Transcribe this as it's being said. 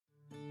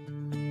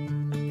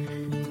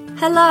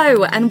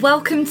Hello, and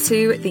welcome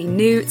to the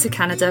New to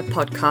Canada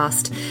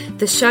podcast,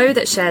 the show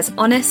that shares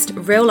honest,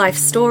 real-life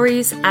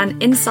stories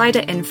and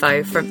insider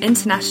info from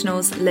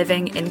internationals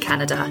living in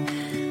Canada.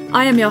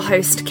 I am your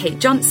host, Kate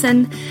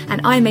Johnson,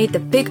 and I made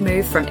the big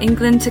move from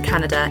England to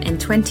Canada in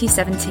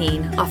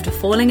 2017 after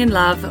falling in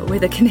love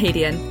with a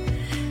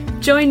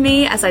Canadian. Join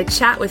me as I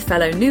chat with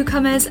fellow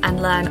newcomers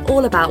and learn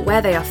all about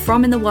where they are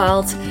from in the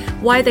world,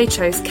 why they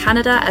chose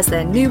Canada as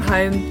their new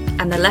home,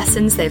 and the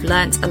lessons they've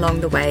learnt along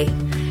the way.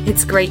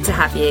 It's great to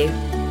have you.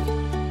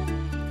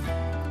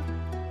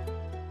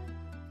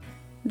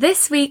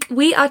 This week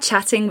we are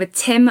chatting with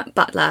Tim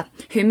Butler,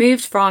 who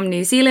moved from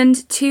New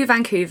Zealand to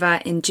Vancouver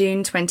in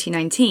June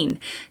 2019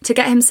 to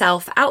get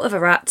himself out of a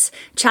rut,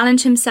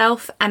 challenge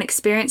himself and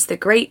experience the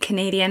great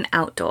Canadian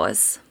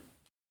outdoors.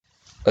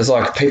 It's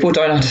like people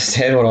don't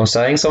understand what I'm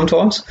saying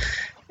sometimes,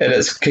 and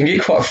it can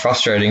get quite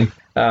frustrating.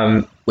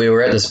 We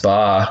were at this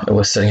bar and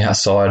we're sitting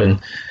outside, and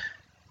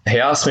he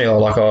asked me,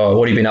 what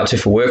have you been up to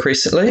for work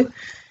recently?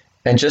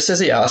 And just as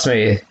he asked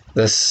me,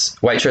 this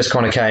waitress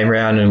kind of came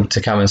around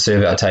to come and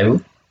serve our table.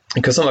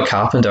 Because I'm a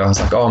carpenter, I was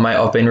like, oh, mate,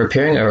 I've been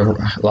repairing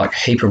a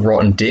heap of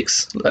rotten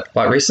decks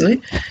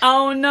recently.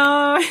 Oh,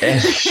 no.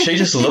 And she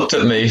just looked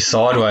at me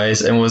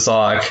sideways and was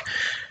like,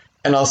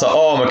 and I was like,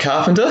 oh, I'm a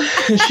carpenter?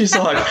 And she's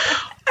like,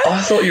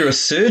 I thought you were a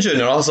surgeon.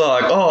 And I was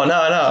like, oh,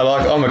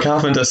 no, I'm a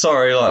carpenter.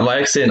 Sorry, my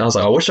accent. I was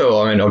like,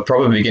 I'd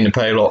probably be getting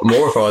paid a lot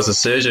more if I was a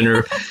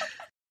surgeon.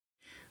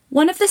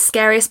 One of the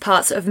scariest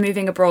parts of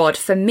moving abroad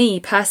for me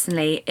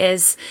personally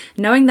is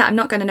knowing that I'm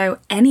not going to know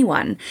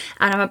anyone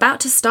and I'm about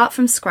to start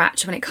from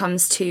scratch when it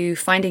comes to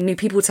finding new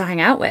people to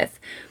hang out with.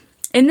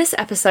 In this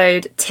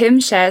episode, Tim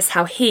shares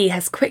how he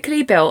has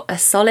quickly built a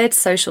solid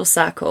social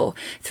circle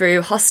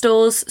through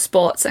hostels,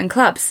 sports and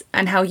clubs,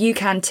 and how you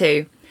can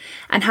too,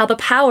 and how the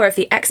power of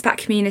the expat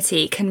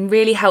community can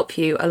really help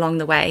you along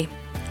the way.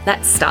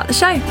 Let's start the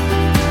show.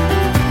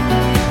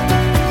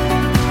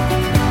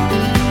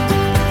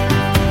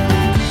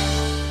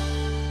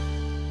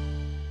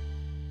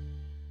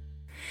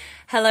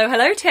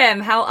 Hello, Tim.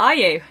 How are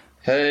you?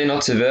 Hey,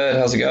 not too bad.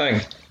 How's it going?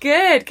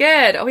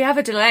 Good. Oh, we have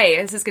a delay.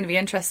 This is going to be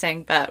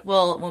interesting, but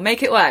we'll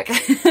make it work.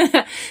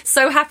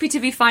 So happy to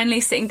be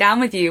finally sitting down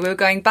with you. We were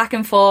going back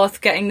and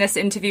forth, getting this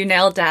interview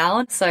nailed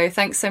down. So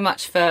thanks so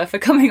much for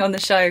coming on the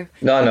show.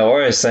 No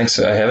worries. Thanks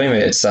for having me.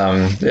 It's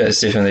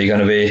definitely going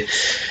to be an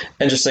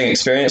interesting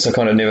experience. I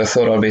kind of never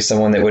thought I'd be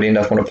someone that would end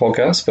up on a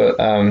podcast, but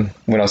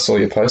when I saw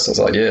your post, I was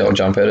like, yeah, I'll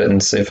jump at it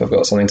and see if I've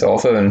got something to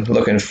offer, and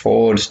looking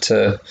forward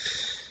to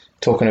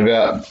talking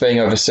about being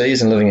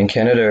overseas and living in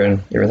Canada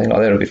and everything like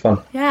that. It'll be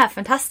fun. Yeah,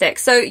 fantastic.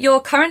 So you're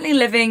currently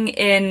living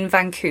in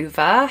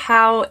Vancouver.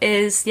 How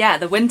is,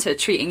 the winter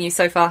treating you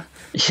so far?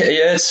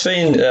 Yeah, it's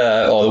been,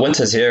 the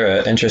winters here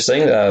are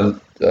interesting. A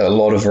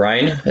lot of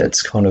rain.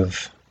 It's kind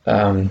of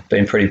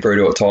been pretty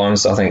brutal at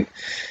times. I think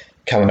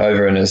coming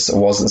over and it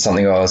wasn't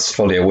something I was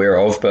fully aware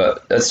of,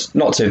 but it's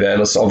not too bad.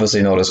 It's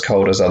obviously not as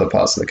cold as other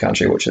parts of the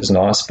country, which is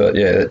nice. But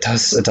yeah, it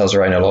does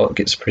rain a lot. It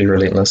gets pretty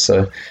relentless.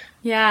 So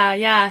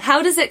Yeah.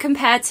 How does it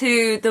compare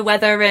to the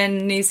weather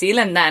in New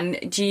Zealand then?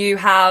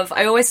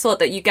 I always thought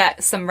that you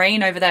get some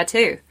rain over there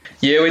too.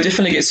 Yeah, we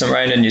definitely get some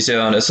rain in New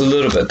Zealand. It's a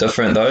little bit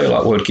different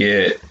though. We'd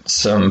get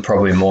some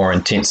probably more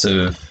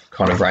intensive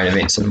kind of rain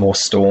events and more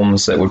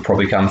storms that would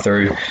probably come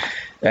through.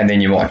 And then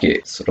you might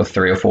get sort of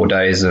 3 or 4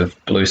 days of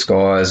blue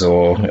skies,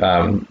 or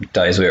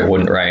days where it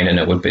wouldn't rain and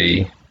it would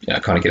be,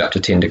 kind of get up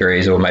to 10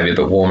 degrees or maybe a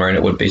bit warmer and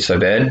it wouldn't be so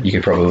bad. You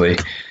could probably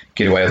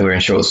get away with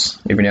wearing shorts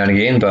every now and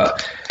again,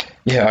 but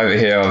yeah, over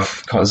here,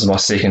 this is my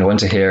second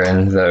winter here,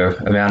 and the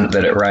amount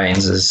that it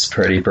rains is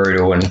pretty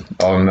brutal. And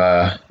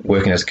I'm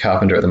working as a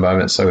carpenter at the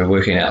moment, so we're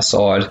working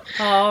outside.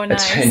 Oh,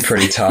 nice. It's been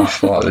pretty tough.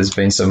 There's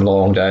been some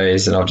long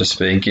days, and I've just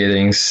been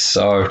getting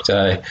soaked.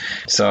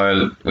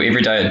 So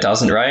every day it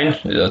doesn't rain,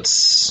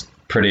 it's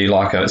pretty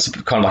it's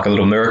kind of like a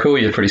little miracle.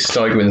 You're pretty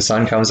stoked when the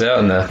sun comes out,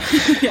 and the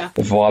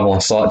vibe on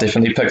site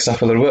definitely picks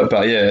up a little bit.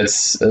 But yeah,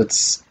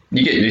 it's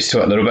you get used to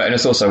it a little bit, and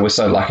it's also, we're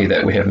so lucky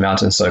that we have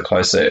mountains so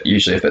close that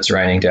usually if it's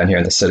raining down here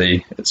in the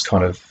city, it's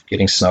kind of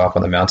getting snow up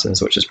on the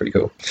mountains, which is pretty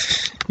cool.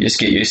 You just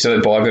get used to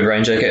it, buy a good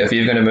rain jacket. If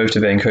you're going to move to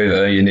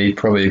Vancouver, you need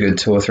probably a good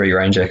 2 or 3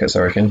 rain jackets,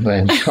 I reckon.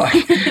 And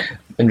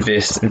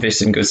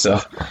invest in good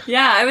stuff.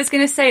 Yeah, I was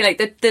going to say,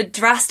 the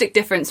drastic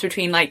difference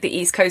between the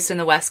East Coast and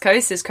the West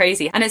Coast is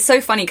crazy. And it's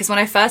so funny because when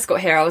I first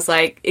got here, I was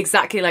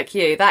exactly like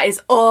you. That is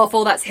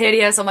awful. That's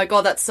hideous. Oh my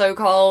God, that's so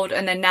cold.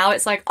 And then now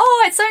it's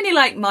it's only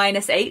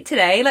 -8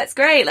 today. That's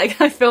great.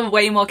 I feel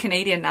way more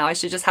Canadian now. I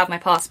should just have my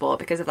passport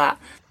because of that.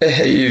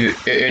 You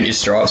earn your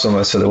stripes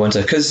almost for the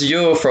winter, because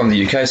you're from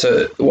the UK.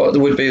 So what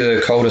would be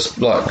the coldest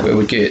it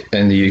would get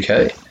in the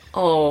UK?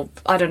 Oh,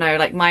 I don't know,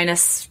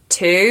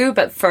 -2,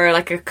 but for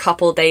a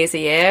couple days a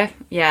year.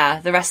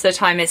 Yeah, the rest of the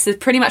time it's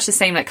pretty much the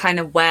same, kind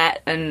of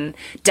wet and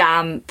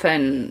damp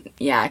and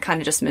kind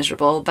of just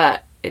miserable.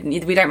 But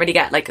we don't really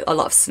get a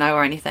lot of snow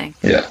or anything.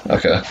 Yeah,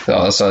 okay.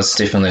 So it's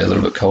definitely a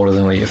little bit colder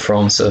than where you're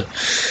from. So it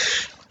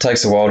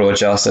takes a while to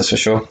adjust, that's for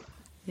sure.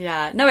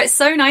 Yeah, no, it's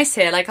so nice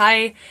here.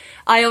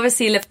 I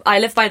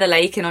live by the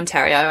lake in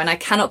Ontario, and I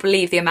cannot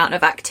believe the amount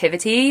of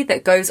activity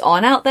that goes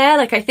on out there.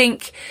 Like, I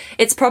think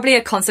it's probably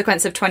a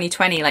consequence of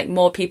 2020. Like,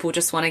 more people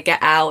just want to get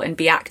out and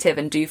be active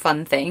and do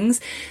fun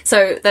things.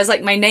 So there's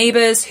like my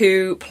neighbours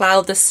who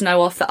ploughed the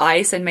snow off the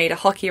ice and made a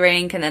hockey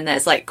rink, and then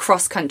there's like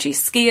cross-country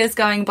skiers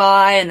going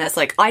by, and there's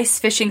like ice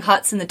fishing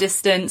huts in the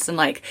distance, and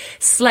like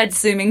sled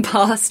zooming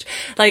past.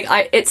 Like,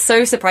 it's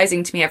so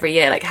surprising to me every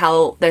year, like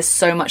how there's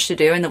so much to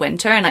do in the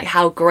winter, and like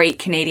how great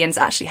Canadians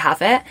actually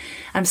have it.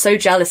 I'm so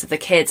jealous of the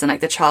kids and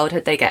like the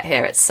childhood they get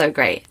here. It's so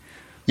great.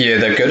 Yeah,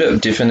 they're good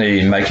at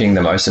definitely making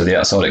the most of the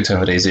outside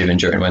activities even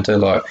during winter.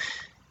 Like,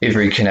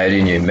 every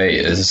Canadian you meet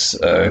is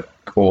a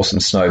awesome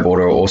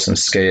snowboarder or awesome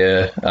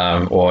skier,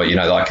 or, you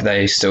know, like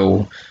they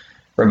still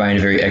remain a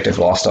very active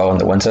lifestyle in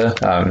the winter,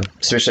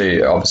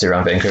 especially obviously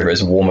around Vancouver.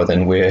 It's warmer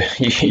than where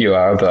you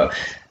are, but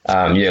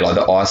yeah, like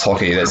the ice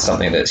hockey, that's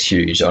something that's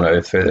huge. I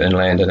know further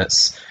inland, and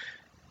it's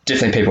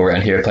definitely people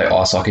around here play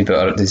ice hockey,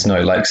 but there's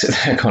no lakes that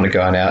they're kind of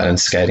going out and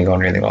skating on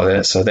or anything like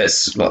that. So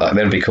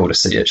that'll be cool to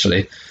see,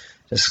 actually.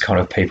 Just kind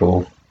of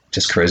people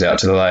just cruise out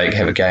to the lake,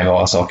 have a game of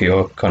ice hockey,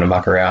 or kind of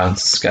muck around,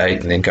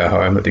 skate, and then go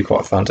home. It'd be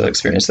quite fun to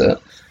experience that.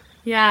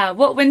 Yeah.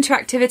 What winter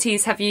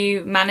activities have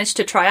you managed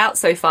to try out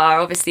so far?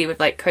 Obviously,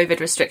 with like COVID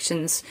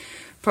restrictions,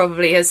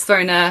 probably has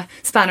thrown a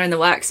spanner in the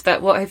works,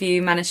 but what have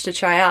you managed to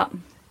try out?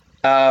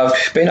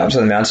 I've been up to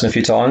the mountain a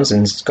few times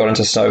and got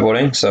into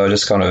snowboarding, so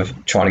just kind of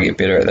trying to get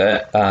better at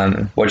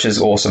that, which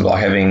is awesome,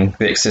 like having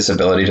the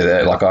accessibility to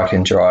that. Like, I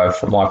can drive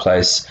from my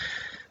place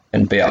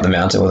and be up the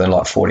mountain within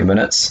like 40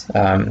 minutes,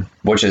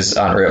 which is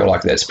unreal.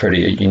 Like, that's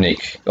pretty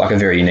unique, like a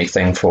very unique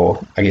thing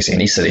for, I guess,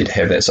 any city to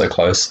have that so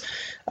close.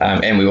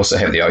 And we also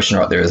have the ocean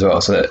right there as well,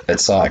 so that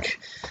it's like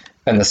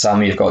in the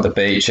summer you've got the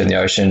beach and the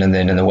ocean, and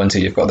then in the winter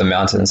you've got the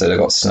mountains that have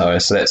got snow,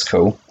 so that's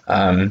cool.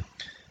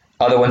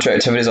 Other winter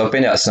activities, I've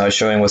been out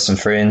snowshoeing with some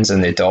friends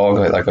and their dog.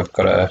 Like, I've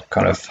got a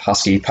kind of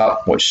husky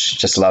pup which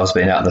just loves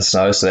being out in the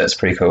snow, so that's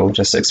pretty cool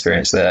just to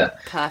experience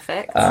that.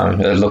 Perfect.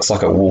 It looks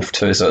like a wolf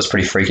too, so it's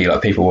pretty freaky.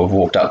 Like, people have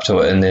walked up to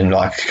it and then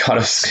like kind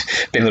of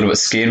been a little bit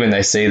scared when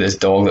they see this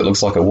dog that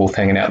looks like a wolf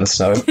hanging out in the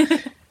snow.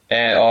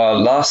 And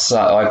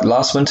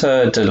last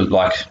winter,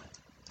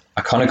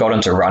 I kind of got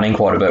into running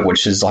quite a bit,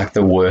 which is like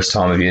the worst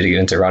time of year to get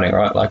into running,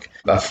 right? Like,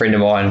 a friend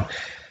of mine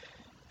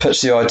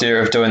pitched the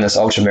idea of doing this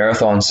ultra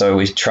marathon, so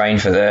we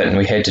trained for that, and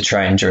we had to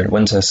train during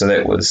winter, so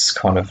that was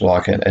kind of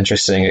like an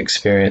interesting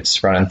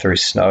experience, running through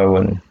snow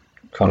and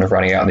kind of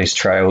running out on these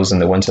trails in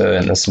the winter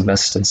and this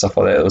mist and stuff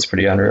like that. It was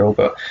pretty unreal.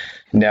 But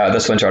now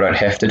this winter I don't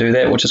have to do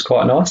that, which is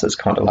quite nice. It's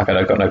kind of like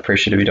I've got no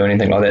pressure to be doing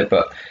anything like that.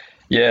 But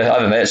yeah,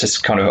 other than that, it's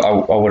just kind of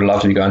I would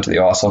love to be going to the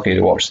ice hockey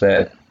to watch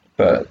that,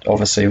 but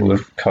obviously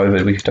with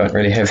COVID we don't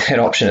really have that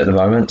option at the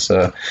moment.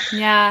 So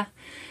yeah.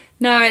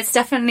 No, it's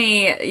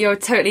definitely, you're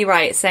totally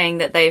right saying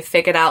that they've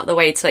figured out the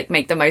way to like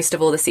make the most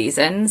of all the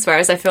seasons.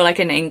 Whereas I feel like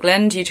in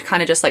England, you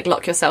kind of just like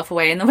lock yourself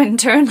away in the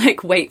winter and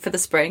like wait for the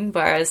spring.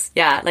 Whereas,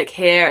 yeah, like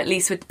here, at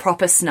least with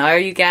proper snow,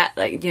 you get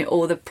like, you know,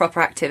 all the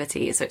proper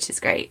activities, which is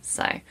great.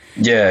 So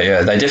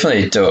yeah, they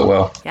definitely do it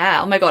well.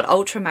 Yeah. Oh my God.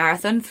 Ultra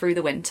marathon through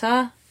the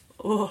winter.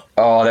 Oh,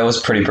 that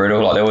was pretty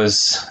brutal. Like, it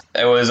was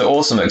an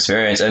awesome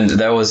experience. And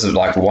that was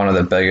like one of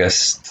the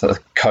biggest,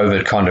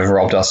 COVID kind of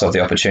robbed us of the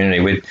opportunity.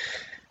 We'd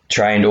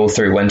trained all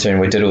through winter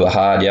and we did all the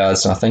hard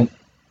yards, and I think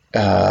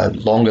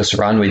longest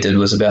run we did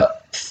was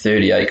about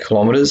 38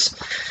 kilometers,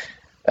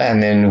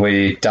 and then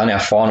we done our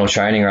final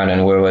training run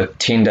and we were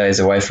 10 days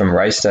away from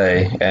race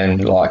day,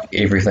 and like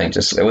everything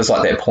just, it was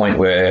like that point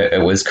where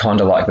it was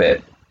kind of like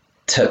that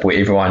tip where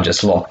everyone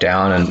just locked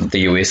down and the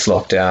US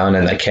locked down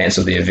and they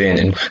cancelled the event,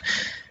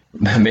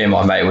 and me and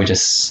my mate were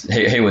just,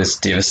 he was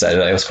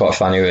devastated. It was quite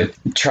funny.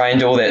 We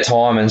trained all that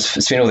time and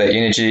spent all that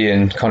energy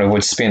and kind of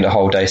would spend a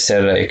whole day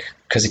Saturday,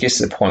 because it gets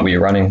to the point where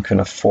you're running kind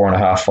of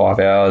 4.5, 5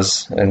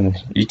 hours and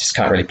you just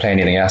can't really plan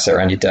anything else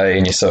around your day,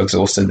 and you're so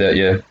exhausted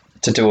that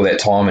to do all that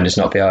time and just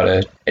not be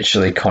able to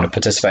actually kind of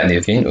participate in the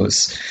event, it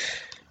was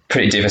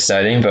pretty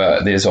devastating.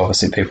 But there's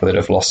obviously people that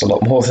have lost a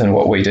lot more than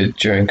what we did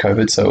during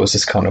COVID, so it was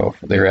just kind of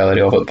the reality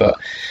of it. But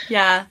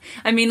yeah,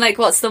 I mean, like,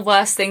 what's the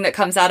worst thing that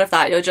comes out of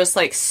that? You're just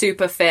like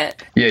super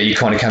fit. Yeah, you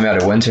kind of come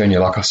out of winter and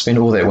you're like, I spent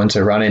all that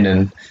winter running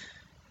and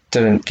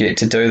didn't get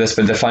to do this.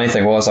 But the funny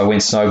thing was, I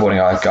went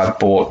snowboarding. I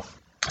bought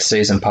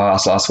season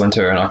pass last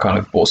winter and I kind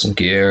of bought some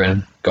gear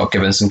and got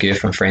given some gear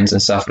from friends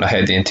and stuff, and I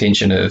had the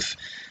intention of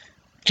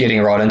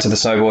getting right into the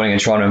snowboarding and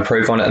trying to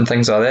improve on it and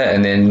things like that.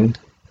 And then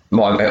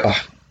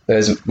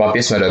there's my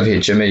best mate over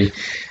here, Jimmy,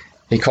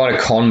 he kind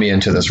of conned me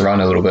into this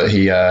run a little bit.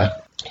 He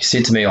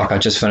said to me, like, I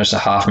just finished a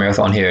half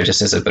marathon here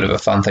just as a bit of a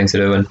fun thing to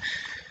do, and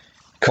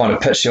kind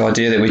of pitched the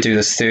idea that we do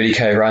this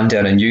 30k run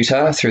down in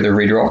Utah through the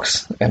Red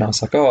Rocks. And I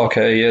was like, oh,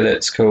 okay, yeah,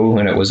 that's cool.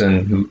 And it was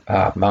in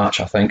March,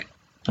 I think.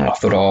 And I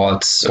thought,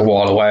 it's a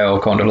while away, I'll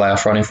kind of lay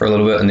off running for a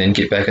little bit and then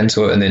get back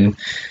into it. And then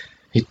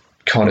he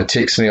kind of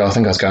texted me, I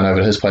think I was going over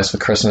to his place for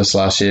Christmas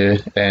last year,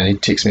 and he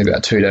texted me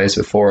about 2 days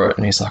before it,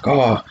 and he's like,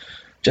 oh,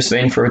 just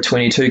been for a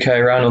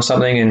 22k run or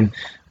something, and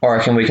I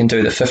reckon we can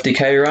do the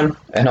 50k run.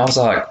 And I was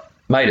like,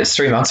 mate, it's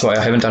 3 months away.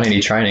 I haven't done any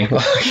training.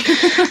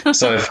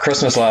 So for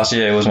Christmas last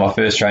year was my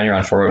first training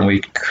run for it, and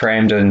we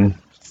crammed in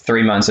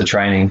 3 months of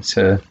training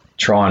to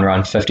try and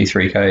run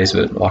 53 Ks,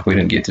 but like we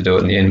didn't get to do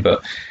it in the end.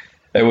 But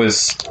it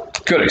was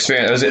good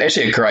experience. It was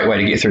actually a great way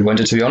to get through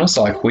winter, to be honest.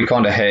 Like we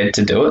kind of had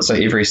to do it. So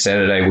every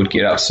Saturday we'd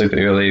get up super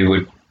early,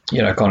 would,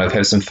 you know, kind of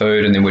have some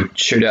food, and then we'd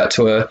shoot out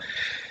to a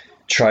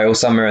trail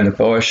somewhere in the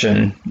bush,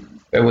 and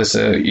it was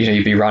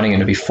you'd be running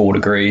and it'd be 4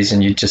 degrees,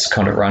 and you'd just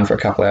kind of run for a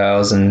couple of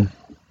hours, and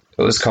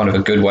it was kind of a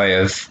good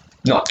way of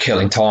not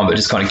killing time, but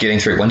just kind of getting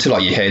through winter.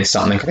 Like you had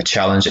something like a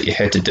challenge that you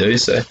had to do.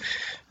 So,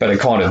 but it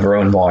kind of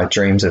ruined my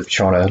dreams of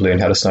trying to learn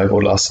how to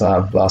snowboard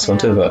last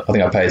winter. But I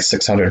think I paid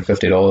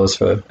 $650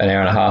 for an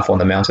hour and a half on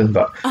the mountain.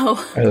 But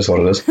it is what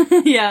it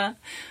is. Yeah.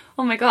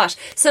 Oh my gosh.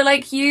 So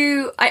like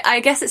I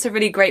guess it's a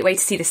really great way to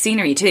see the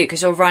scenery too,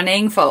 because you're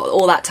running for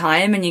all that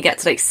time and you get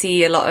to like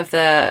see a lot of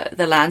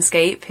the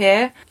landscape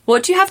here.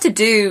 What do you have to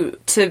do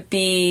to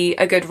be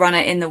a good runner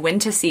in the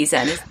winter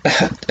season?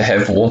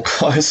 Have warm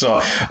clothes.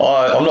 I'm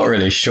not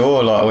really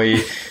sure. Like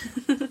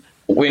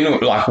we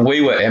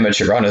were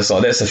amateur runners.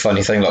 Like that's a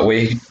funny thing. Like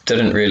I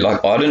didn't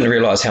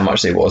realize how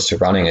much there was to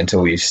running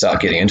until we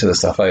start getting into the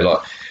stuff.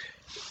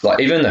 Like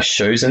even the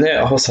shoes in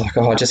there, I was like,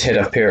 I just had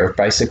a pair of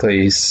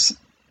basically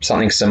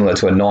something similar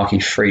to a Nike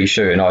Free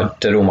shoe, and I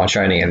did all my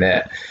training in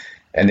that.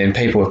 And then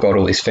people have got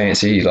all these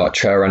fancy like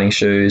trail running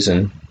shoes,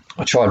 and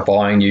I tried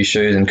buying new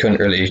shoes and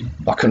couldn't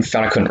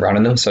run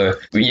in them. So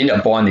we end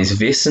up buying these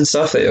vests and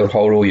stuff that will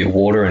hold all your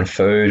water and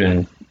food,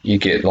 and you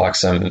get like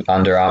some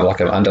underarm, like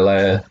an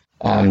underlayer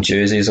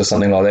jerseys or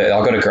something like that.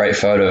 I got a great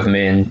photo of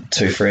me and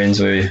two friends.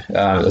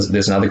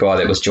 There's another guy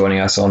that was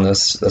joining us on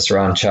this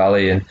run,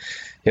 Charlie, and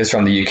he was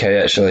from the UK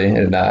actually,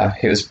 and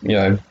he was, you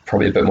know,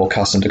 probably a bit more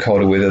accustomed to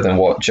colder weather than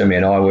what Jimmy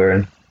and I were.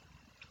 And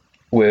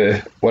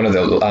we're one of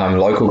the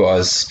local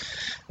guys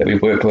that we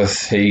worked with.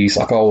 He's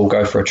like, we'll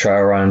go for a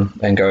trail run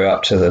and go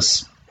up to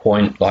this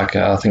point. Like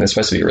I think there's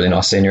supposed to be a really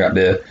nice scenery up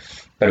there,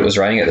 but it was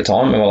raining at the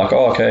time, and we're like,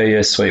 okay,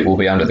 yeah, sweet, we'll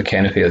be under the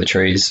canopy of the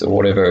trees or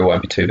whatever. It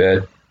won't be too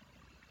bad.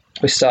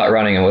 We start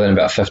running, and within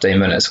about 15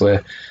 minutes,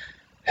 we're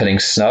hitting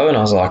snow, and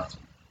I was like,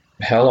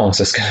 how long is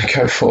this going to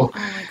go for? Oh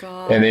my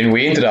God. And then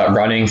we ended up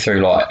running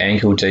through like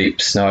ankle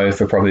deep snow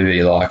for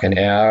probably like an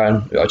hour,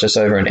 and just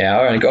over an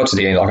hour. And it got to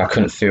the end, like I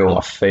couldn't feel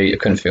my feet, I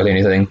couldn't feel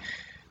anything,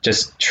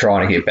 just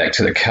trying to get back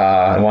to the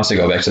car. And once we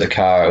got back to the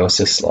car, it was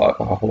just like,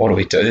 what do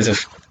we do? There's a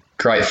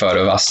great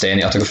photo of us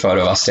standing. I took a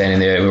photo of us standing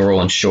there. We were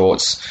all in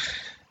shorts,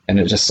 and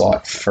it was just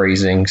like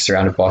freezing,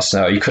 surrounded by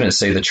snow. You couldn't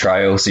see the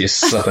trail, so you're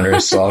slipping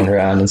and sliding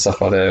around and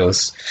stuff like that. It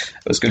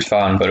was good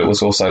fun, but it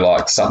was also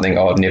like something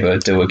I'd never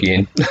do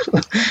again.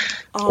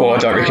 Or I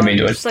don't recommend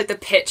doing. Just like the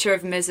picture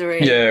of misery.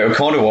 Yeah, it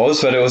kind of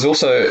was, but it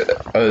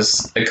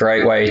was a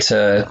great way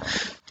to,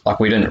 like,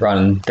 we didn't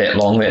run that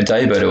long that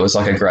day, but it was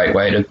like a great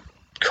way to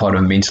kind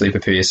of mentally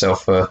prepare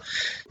yourself for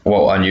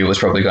what I knew was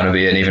probably going to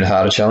be an even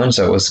harder challenge.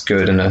 So it was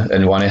good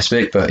in one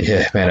aspect, but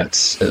yeah, man,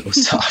 it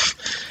was tough.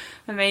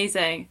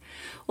 Amazing.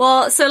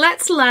 Well, so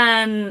let's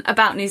learn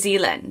about New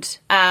Zealand.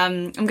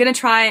 I'm going to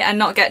try and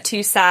not get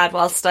too sad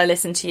whilst I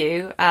listen to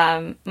you.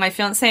 My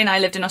fiance and I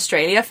lived in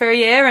Australia for a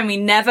year, and we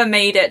never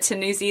made it to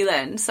New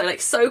Zealand. So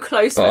like so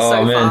close but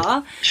so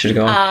far. Should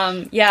have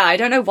gone. Yeah, I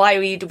don't know why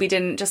we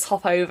didn't just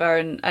hop over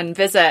and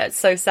visit. It's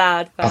so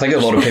sad. But... I think a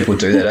lot of people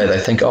do that. They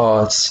think,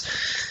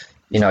 it's,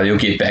 you know, you'll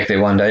get back there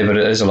one day, but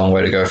it is a long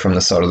way to go from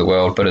the side of the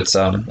world. But it's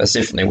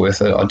definitely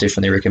worth it. I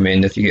definitely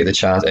recommend if you get the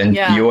chance. And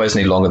you always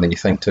need longer than you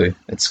think too.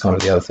 It's kind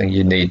of the other thing.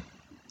 You need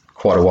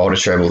quite a while to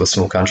travel this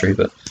small country.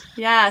 But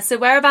yeah, so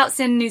whereabouts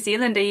in New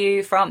Zealand are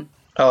you from?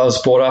 I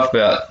was brought up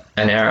about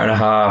an hour and a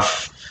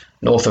half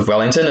north of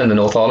Wellington in the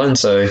North Island.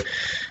 So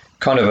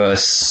kind of a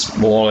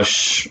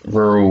smallish,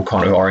 rural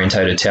kind of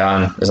orientated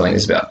town. I think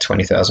there's about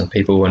 20,000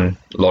 people and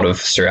a lot of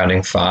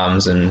surrounding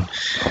farms and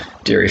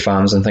dairy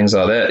farms and things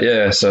like that.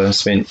 Yeah, so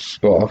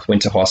I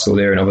went to high school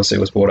there and obviously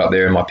was brought up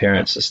there, and my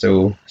parents are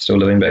still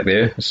living back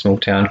there, a small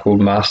town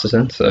called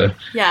Masterton. So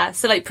yeah,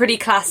 so like pretty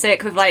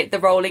classic with like the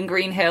rolling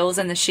green hills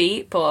and the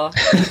sheep, or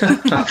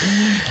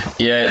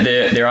yeah,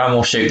 there are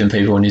more sheep than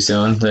people in New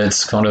Zealand.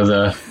 That's kind of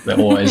the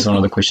always one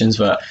of the questions,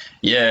 but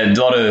yeah, a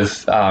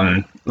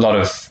lot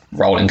of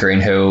rolling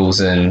green hills,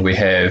 and we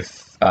have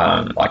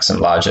like some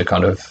larger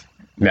kind of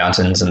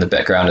mountains in the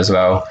background as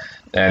well.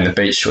 And the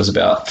beach was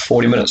about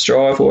 40 minutes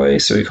drive away,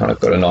 so we kind of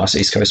got a nice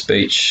East Coast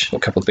beach, a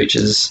couple of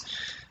beaches,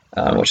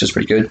 which is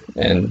pretty good.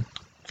 And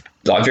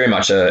like very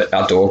much a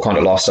outdoor kind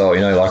of lifestyle,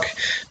 you know, like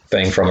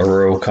being from a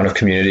rural kind of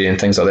community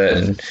and things like that,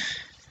 and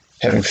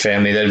having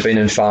family that had been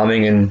in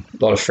farming and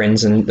a lot of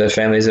friends and their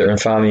families that are in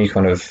farming, you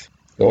kind of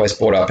always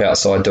brought up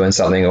outside doing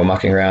something or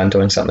mucking around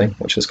doing something,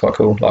 which was quite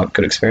cool, like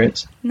good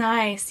experience.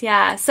 Nice,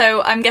 yeah.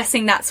 So I'm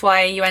guessing that's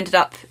why you ended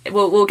up,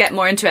 we'll get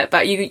more into it,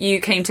 but you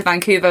came to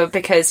Vancouver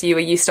because you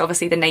were used to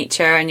obviously the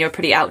nature and you're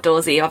pretty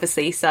outdoorsy,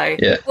 obviously. So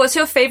yeah. What's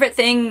your favourite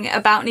thing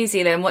about New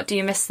Zealand? What do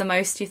you miss the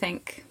most, do you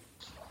think?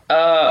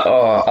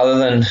 Other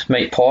than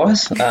meat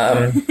pies,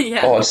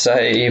 yeah. I'd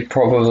say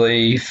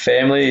probably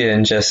family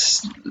and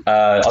just,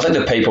 I think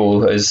the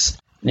people is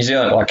New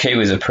Zealand, like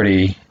Kiwis are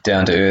pretty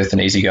down to earth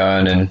and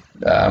easygoing, and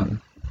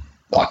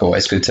like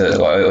always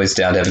always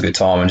down to have a good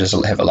time and just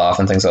have a laugh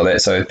and things like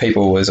that. So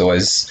people is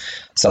always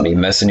something you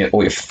miss, and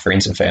all your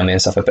friends and family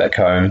and stuff are back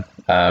home.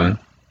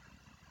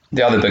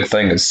 The other big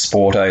thing is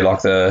sport,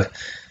 like the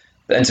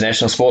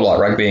international sport, like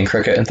rugby and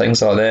cricket and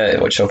things like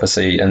that, which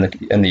obviously in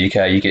the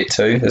UK you get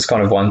to. There's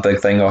kind of one big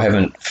thing. I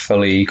haven't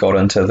fully got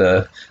into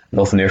the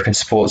North American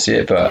sports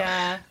yet,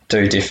 but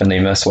do definitely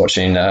miss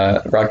watching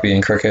rugby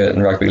and cricket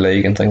and rugby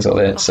league and things like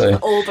that. So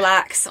All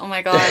Blacks, oh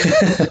my god.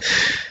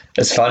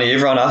 It's funny,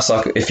 everyone asks,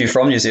 like, if you're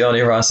from New Zealand,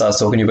 everyone starts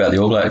talking to you about the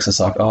All Blacks. It's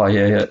like, oh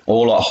yeah,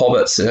 or like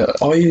hobbits.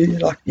 Oh yeah,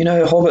 like,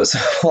 hobbits,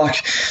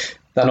 like,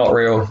 they're not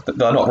real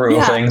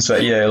things,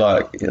 but yeah,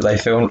 like they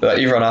film. Like,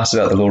 everyone asks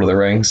about the Lord of the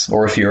Rings,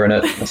 or if you're in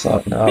it. It's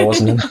like, no, I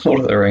wasn't in the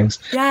Lord of the Rings.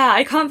 Yeah,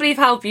 I can't believe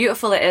how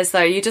beautiful it is,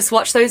 though. You just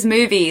watch those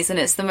movies, and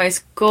it's the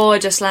most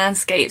gorgeous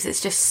landscapes.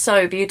 It's just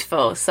so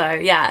beautiful. So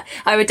yeah,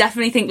 I would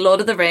definitely think Lord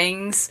of the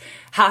Rings,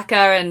 Haka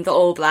and the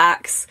All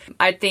Blacks.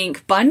 I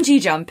think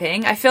bungee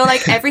jumping. I feel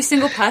like every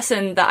single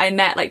person that I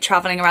met, like,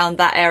 traveling around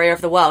that area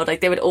of the world,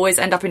 like, they would always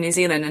end up in New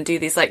Zealand and do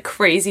these, like,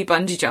 crazy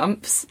bungee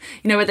jumps,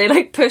 where they,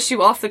 like, push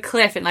you off the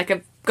cliff in, like,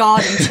 a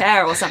garden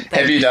chair or something.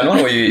 Have you done one,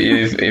 or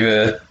you've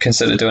ever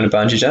considered doing a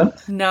bungee jump?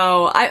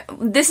 No,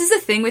 this is the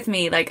thing with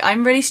me, like,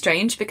 I'm really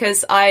strange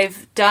because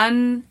I've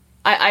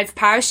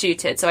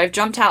parachuted, so I've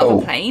jumped out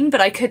of a plane, but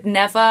I could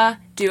never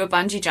do a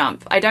bungee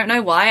jump. I don't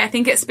know why. I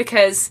think it's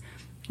because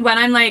when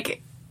I'm, like,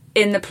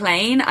 in the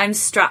plane, I'm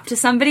strapped to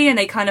somebody and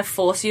they kind of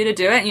force you to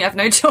do it and you have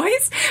no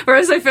choice.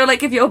 Whereas I feel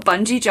like if you're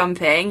bungee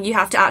jumping, you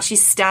have to actually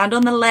stand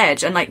on the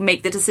ledge and, like,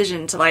 make the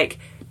decision to, like,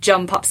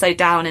 jump upside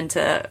down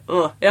into...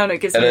 I don't know,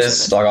 it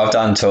is, like, I've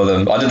done two of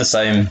them. I did the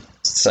same...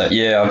 So,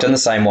 yeah, I've done the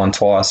same one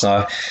twice.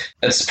 And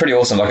it's pretty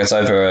awesome. Like, it's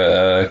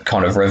over a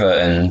kind of river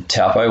in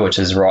Taupo, which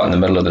is right in the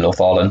middle of the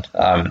North Island.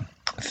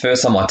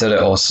 First time I did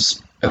it, it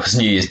was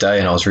New Year's Day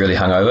and I was really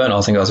hungover, and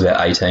I think I was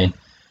about 18.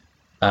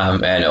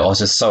 And it was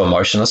just so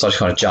emotionless. I just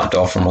kind of jumped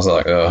off and was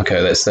like, oh,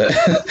 okay, that's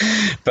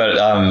that. But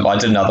I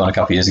did another one a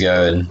couple of years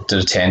ago and did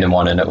a tandem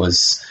one, and it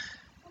was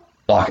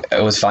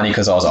funny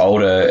because I was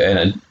older,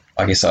 and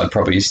I guess I'd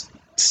probably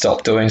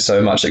stopped doing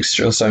so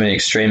many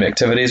extreme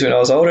activities when I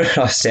was older. And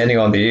I was standing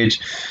on the edge,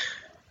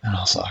 and I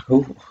was like,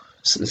 oh,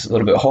 this is a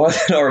little bit higher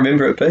than I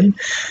remember it being.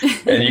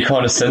 And you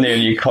kind of sit there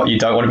and you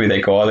don't want to be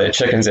that guy that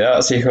chickens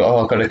out. So you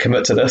go, I've got to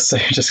commit to this. So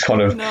you just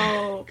kind of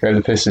grab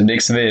the person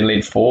next to me and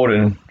lean forward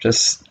and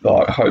just,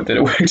 like, hope that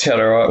it worked out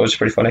all right, which is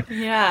pretty funny.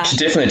 Yeah. You should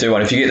definitely do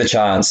one. If you get the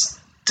chance,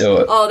 do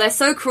it. Oh, they're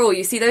so cruel.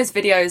 You see those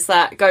videos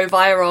that go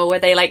viral where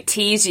they, like,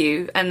 tease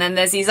you, and then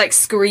there's these, like,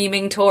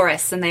 screaming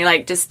tourists, and they,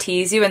 like, just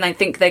tease you and they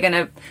think they're going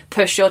to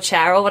push your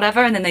chair or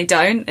whatever, and then they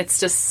don't. It's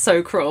just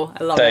so cruel.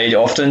 I love it. They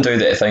often do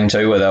that thing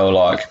too where they'll,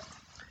 like,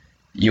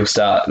 you'll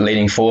start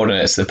leaning forward and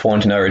it's the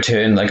point of no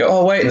return. They go,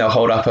 oh, wait, and they'll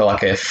hold up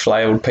a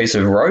flailed piece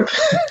of rope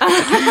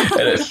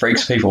and it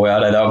freaks people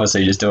out. And they're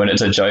obviously just doing it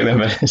to joke them.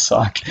 And it's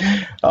like,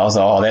 I was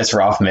like, oh, that's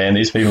rough, man.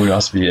 These people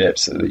must be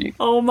absolutely...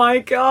 Oh, my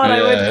God, yeah,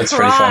 I would it's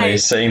cry. pretty funny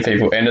seeing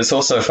people. And it's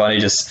also funny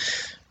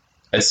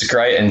it's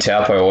great in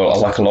Taupo,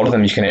 like a lot of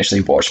them you can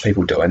actually watch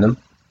people doing them.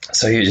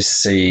 So you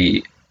just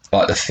see,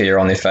 like, the fear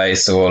on their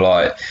face, or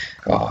like,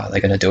 oh, are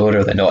they going to do it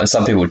or they're not? And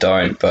some people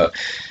don't, but...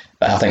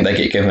 I think they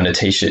get given a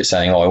T-shirt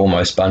saying, "Oh, I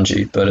almost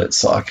bungee," but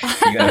it's like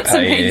you're going to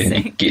pay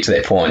and you get to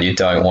that point, you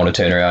don't want to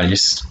turn around. You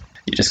just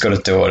got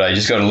to do it. You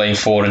just got to lean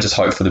forward and just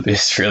hope for the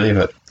best, really.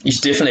 But you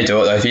should definitely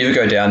do it though. If you ever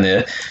go down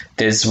there,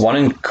 there's one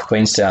in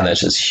Queenstown that's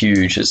just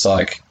huge. It's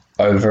like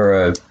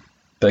over a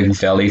big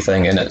valley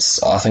thing, and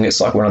I think it's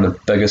like one of the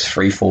biggest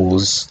free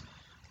falls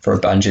for a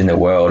bungee in the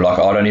world. Like,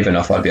 I don't even know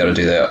if I'd be able to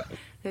do that.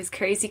 Those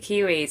crazy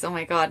Kiwis. Oh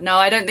my God, no,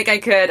 I don't think I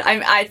could.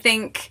 I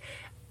think.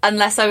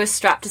 Unless I was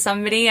strapped to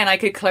somebody and I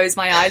could close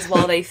my eyes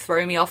while they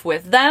throw me off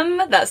with them,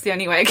 that's the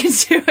only way I could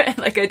do it,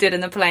 like I did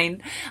in the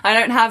plane. I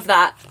don't have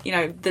that,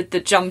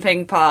 the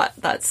jumping part.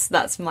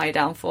 That's my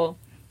downfall.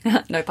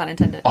 No pun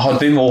intended. I'd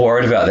be more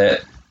worried about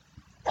that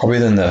probably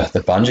than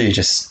the bungee,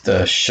 just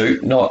the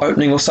chute not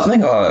opening or something.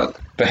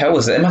 But how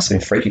was that? It must have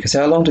been freaky, because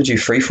how long did you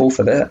free fall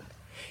for that?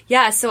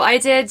 Yeah, so I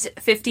did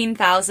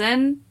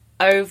 15,000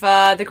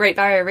 over the Great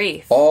Barrier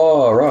Reef.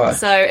 Oh, right.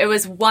 So it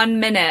was 1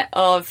 minute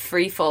of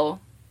free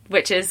fall,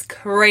 which is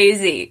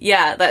crazy.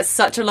 Yeah, that's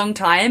such a long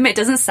time. It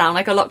doesn't sound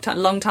like a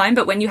long time,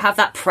 but when you have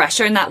that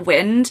pressure and that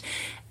wind,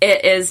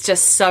 it is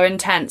just so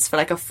intense for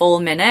like a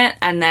full minute.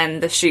 And then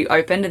the chute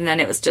opened and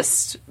then it was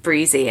just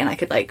breezy and I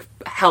could like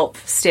help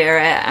steer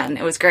it and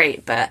it was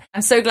great. But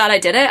I'm so glad I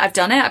did it. I've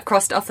done it. I've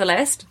crossed it off the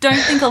list. Don't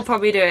think I'll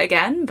probably do it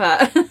again,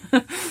 but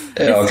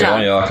yeah, I'll get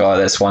on you. Like,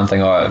 that's one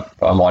thing I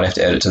might have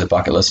to add it to the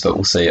bucket list, but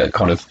we'll see. I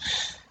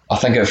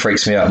think it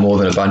freaks me out more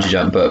than a bungee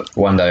jump, but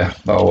one day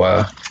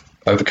I'll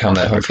overcome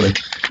that, hopefully.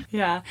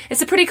 Yeah,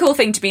 it's a pretty cool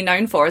thing to be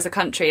known for as a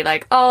country.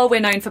 Like, oh, we're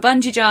known for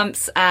bungee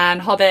jumps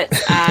and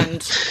hobbits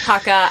and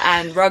haka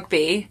and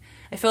rugby.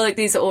 I feel like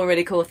these are all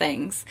really cool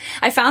things.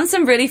 I found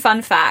some really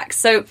fun facts.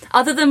 So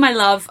other than my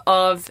love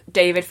of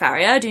David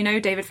Farrier, do you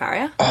know David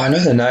Farrier? Oh, I know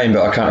the name,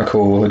 but I can't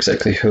recall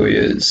exactly who he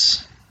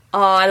is.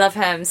 Oh, I love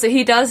him. So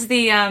he does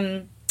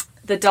the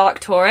Dark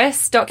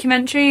Tourist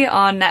documentary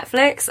on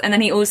Netflix, and then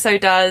he also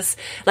does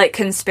like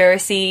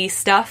conspiracy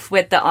stuff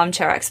with the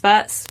Armchair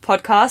Experts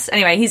podcast.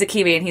 Anyway, he's a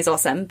Kiwi and he's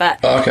awesome.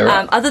 But okay,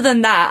 right. Other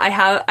than that,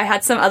 I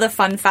had some other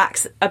fun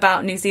facts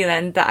about New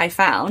Zealand that I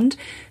found.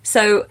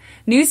 So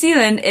New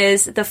Zealand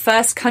is the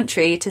first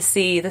country to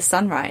see the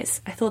sunrise.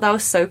 I thought that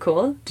was so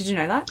cool. Did you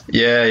know that?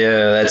 Yeah,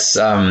 that's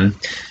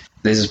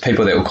there's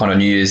people that will kind of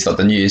New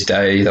Year's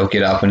Day, they'll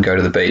get up and go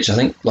to the beach. I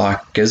think like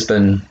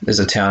Gisborne, there's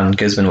a town,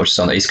 Gisborne, which is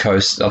on the east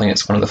coast. I think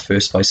it's one of the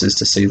first places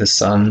to see the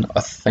sun,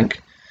 I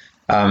think.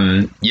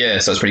 So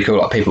it's pretty cool.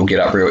 Like people get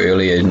up real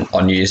early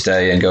on New Year's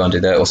Day and go and do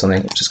that or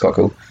something, which is quite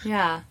cool.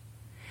 Yeah.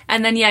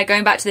 And then,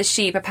 going back to the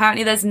sheep,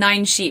 apparently there's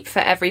 9 sheep for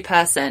every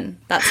person.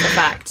 That's the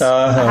fact.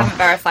 I haven't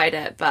verified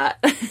it, but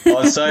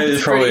I'd say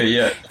there's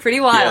probably, pretty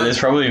wild. Yeah, there's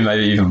probably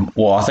maybe even,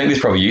 I think there's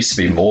probably used to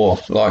be more.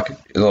 Like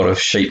a lot of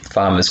sheep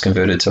farmers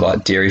converted to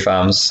like dairy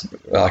farms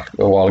like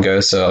a while ago.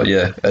 So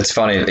yeah, it's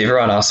funny.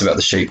 Everyone asks about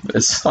the sheep.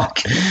 It's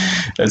like,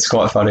 it's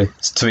quite funny.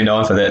 To be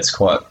known for that, it's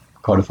quite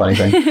a funny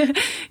thing.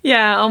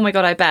 Yeah, oh my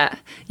god, I bet.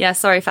 Yeah,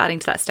 sorry for adding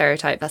to that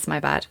stereotype, that's my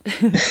bad.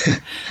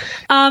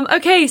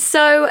 Okay,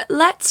 so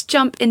let's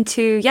jump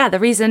into the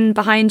reason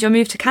behind your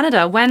move to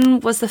Canada. When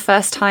was the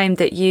first time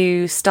that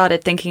you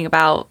started thinking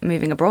about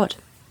moving abroad?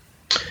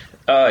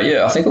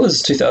 I think it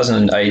was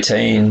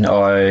 2018.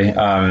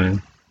 I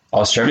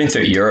was traveling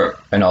through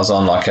Europe and I was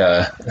on like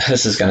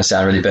this is going to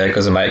sound really bad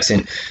because of my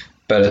accent,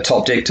 but a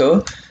top deck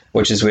tour,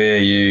 which is where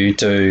you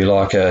do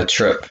like a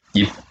trip.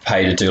 You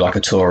pay to do like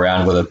a tour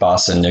around with a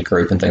bus and a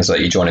group and things like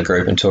that. You join a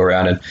group and tour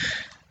around. And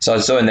so I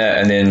was doing that,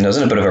 and then I was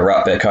in a bit of a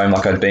rut back home.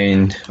 Like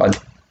I'd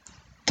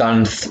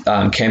done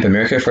Camp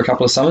America for a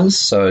couple of summers.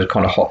 So I'd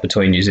kind of hopped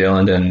between New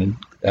Zealand and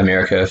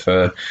America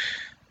for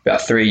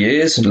about 3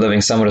 years, living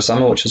summer to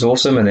summer, which was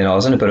awesome. And then I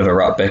was in a bit of a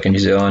rut back in New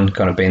Zealand,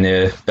 kind of been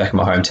there back in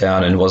my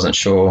hometown and wasn't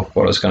sure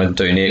what I was going to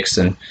do next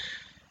and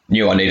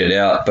knew I needed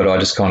out, but I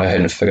just kind of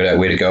hadn't figured out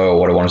where to go or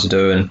what I wanted to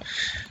do. And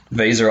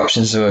visa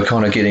options were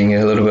kind of getting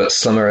a little bit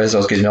slimmer as I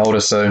was getting older,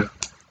 so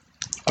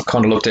I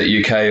kind of looked at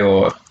UK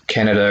or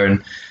Canada,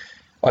 and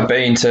I'd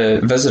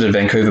visited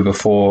Vancouver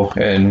before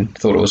and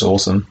thought it was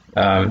awesome,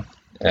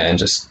 and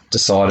just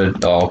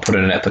decided I'll put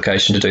in an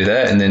application to do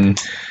that. And then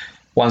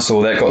once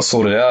all that got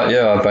sorted out,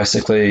 I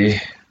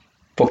basically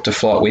booked a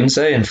flight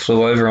Wednesday and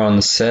flew over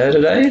on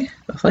Saturday,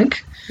 I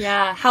think.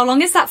 Yeah, how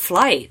long is that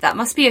flight? That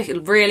must be a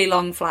really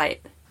long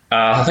flight.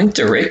 I think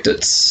direct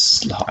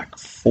it's like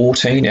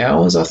 14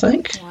 hours, I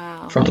think.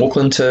 Wow. From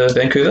Auckland to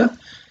Vancouver.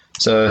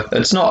 So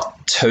it's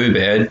not too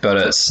bad, but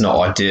it's not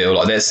ideal.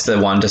 Like that's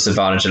the one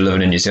disadvantage of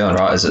living in New Zealand,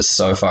 right? Is it's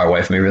so far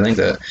away from everything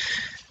that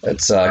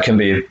it's can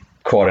be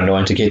quite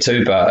annoying to get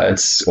to, but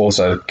it's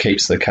also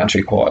keeps the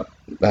country quite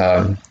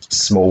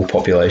small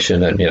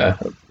population, and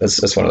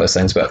it's one of those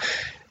things. But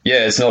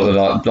yeah, it's not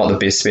the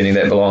best spending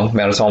that long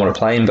amount of time on a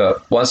plane,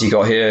 but once you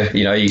got here,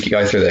 you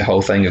go through that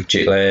whole thing of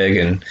jet lag,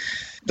 and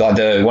like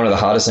one of the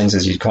hardest things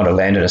is you kind of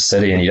land in a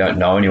city and you don't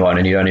know anyone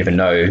and you don't even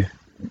know.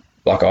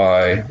 Like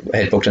I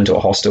had booked into a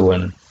hostel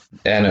and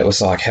it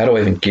was like, how do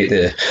I even get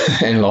there?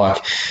 And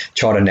like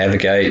try to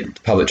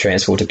navigate public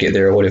transport to get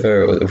there or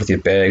whatever with your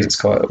bags. It's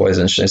quite always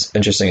an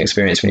interesting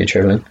experience when you're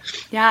traveling.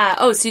 Yeah.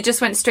 Oh, so you just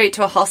went straight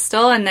to a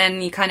hostel and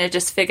then you kind of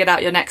just figured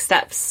out your next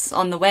steps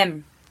on the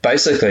whim.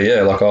 Basically,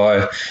 yeah. Like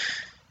I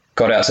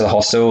got out to the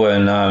hostel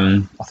and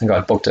I think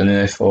I booked in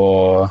there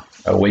for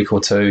a week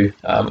or two.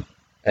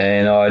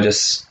 And I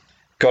just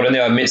got in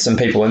there. I met some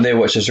people in there,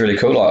 which is really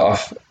cool. Like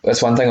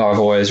that's one thing I've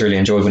always really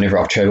enjoyed whenever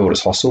I've travelled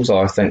is hostels.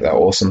 I think they're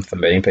awesome for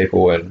meeting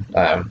people, and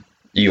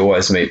you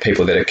always meet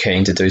people that are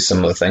keen to do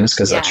similar things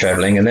because they're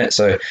travelling and that.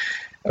 So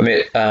I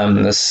met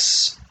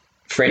this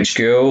French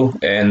girl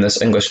and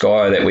this English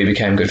guy that we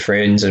became good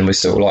friends, and we're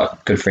still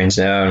like good friends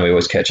now, and we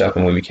always catch up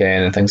when we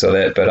can and things like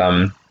that.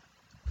 But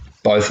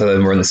both of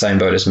them were in the same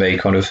boat as me,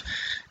 kind of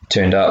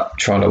turned up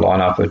trying to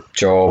line up a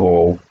job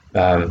or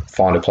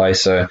find a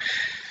place. So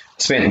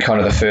spent kind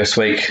of the first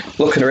week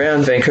looking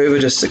around Vancouver,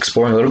 just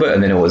exploring a little bit,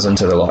 and then it was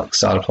into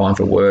start applying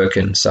for work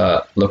and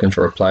start looking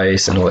for a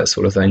place and all that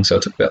sort of thing. So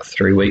it took about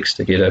 3 weeks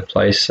to get a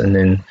place, and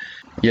then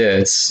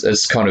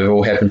it's kind of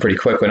all happened pretty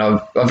quick. And I'm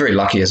very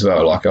lucky as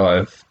well. Like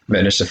I've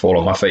managed to fall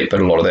on my feet, but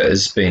a lot of that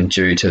has been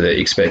due to the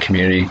expat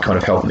community kind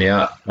of helping me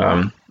out.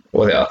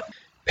 Without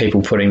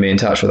people putting me in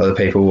touch with other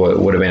people, it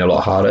would have been a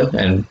lot harder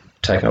and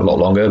taken a lot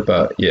longer.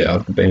 But yeah,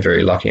 I've been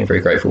very lucky and very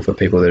grateful for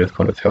people that have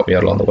kind of helped me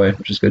out along the way,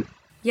 which is good.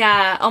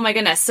 Yeah. Oh my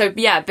goodness. So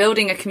yeah,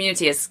 building a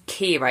community is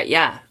key, right?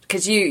 Yeah.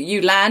 Because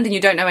you land and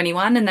you don't know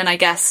anyone, and then I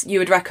guess you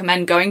would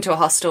recommend going to a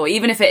hostel,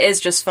 even if it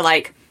is just for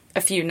like a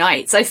few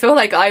nights. I feel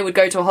like I would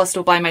go to a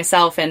hostel by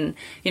myself in,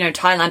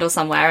 Thailand or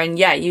somewhere, and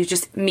yeah, you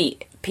just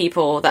meet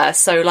people that are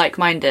so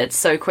like-minded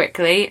so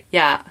quickly.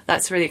 Yeah,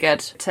 that's a really good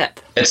tip.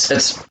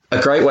 It's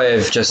a great way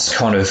of just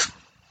kind of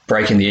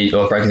breaking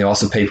the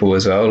ice with people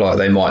as well. Like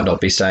they might not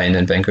be staying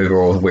in Vancouver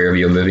or wherever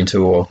you're moving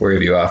to or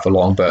wherever you are for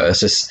long, but it's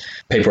just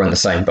people are in the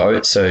same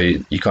boat, so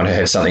you kind of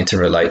have something to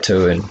relate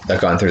to, and they're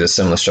going through the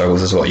similar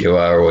struggles as what you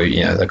are, or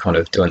they're kind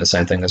of doing the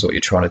same thing as what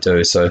you're trying to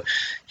do. So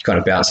you kind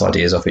of bounce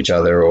ideas off each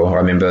other. Or I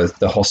remember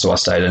the hostel I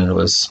stayed in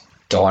was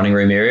dining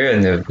room area,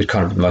 and we'd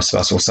kind of, most of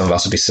us or some of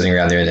us would be sitting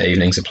around there in the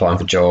evenings applying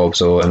for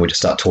jobs, and we'd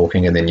just start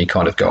talking, and then you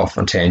kind of go off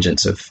on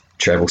tangents of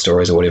travel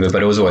stories or whatever.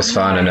 But it was always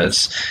fun, and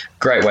it's a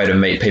great way to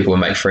meet people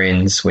and make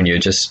friends when you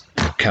just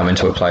come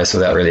into a place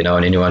without really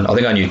knowing anyone. I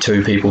think I knew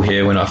 2 people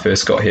here when I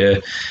first got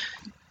here,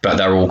 but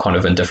they were all kind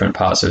of in different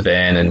parts of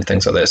Van and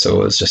things like that.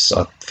 So it was just,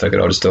 I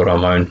figured I'd just do it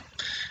on my own,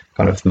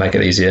 kind of make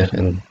it easier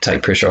and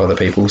take pressure off other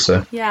people.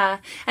 So yeah,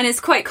 and it's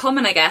quite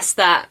common, I guess,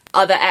 that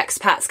other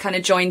expats kind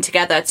of join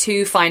together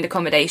to find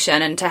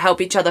accommodation and to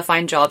help each other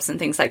find jobs and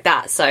things like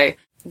that. So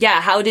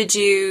yeah,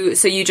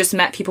 so you just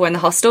met people in the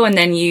hostel and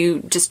then you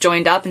just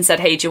joined up and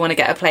said, hey, do you want to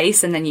get a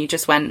place? And then you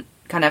just went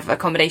kind of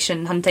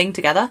accommodation hunting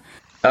together?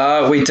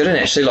 We didn't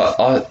actually.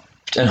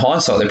 In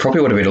hindsight, they probably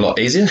would have been a lot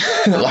easier.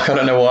 I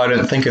don't know why I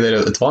didn't think of that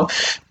at the time.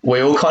 We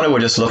all kind of were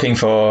just looking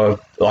for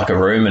like a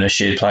room in a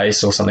shared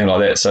place or something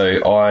like that.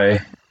 So I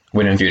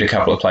went and viewed a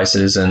couple of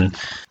places, and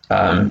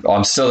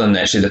I'm still in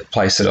actually the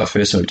place that I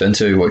first moved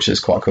into, which is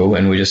quite cool.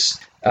 And we just,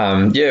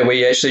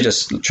 we actually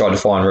just tried to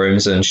find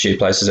rooms and shared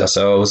places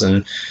ourselves,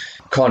 and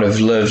kind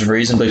of lived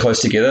reasonably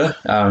close together,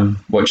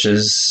 which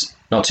is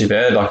not too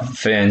bad. Like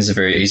Van's a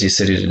very easy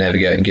city to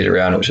navigate and get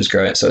around, which is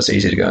great. So it's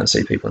easy to go and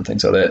see people and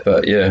things like that.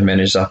 But yeah,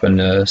 managed up in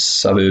a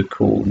suburb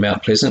called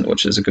Mount Pleasant,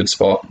 which is a good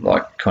spot,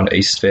 like kind of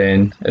East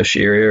Van-ish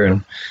area.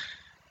 And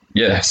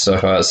yeah, so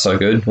far it's so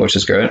good, which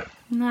is great.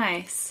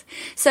 Nice.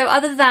 So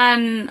other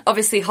than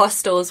obviously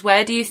hostels,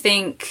 where do you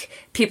think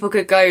people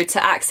could go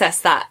to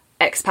access that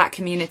expat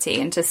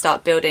community and to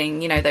start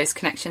building, those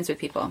connections with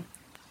people?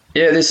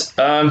 Yeah, there's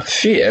a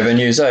few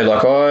avenues,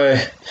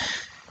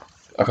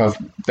 I've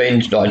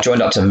been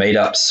joined up to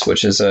Meetups,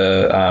 which is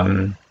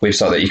a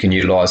website that you can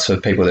utilise for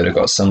people that have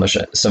got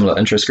similar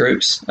interest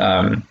groups.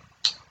 And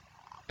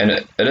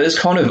it is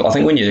kind of, I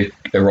think when you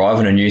arrive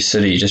in a new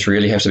city, you just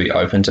really have to be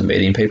open to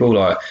meeting people.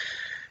 Like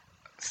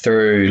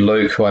through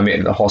Luke, who I met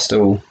in the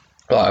hostel,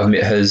 I've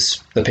met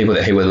the people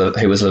that he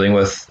was living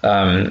with,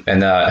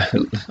 and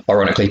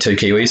ironically 2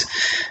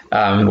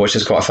 Kiwis, which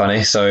is quite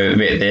funny. So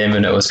met them,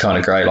 and it was kind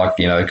of great. Got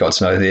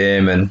to know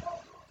them, and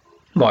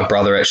my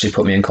brother actually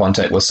put me in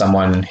contact with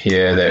someone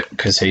here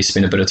because he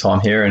spent a bit of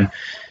time here, and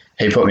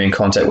he put me in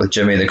contact with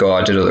Jimmy, the guy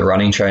I did all the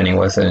running training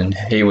with, and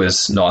he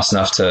was nice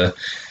enough to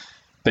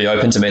be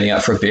open to meeting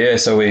up for a beer.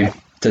 So we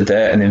did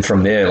that, and then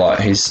from there,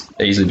 he's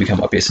easily become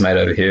my best mate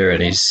over here,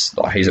 and he's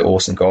an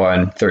awesome guy.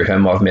 And through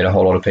him, I've met a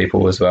whole lot of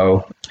people as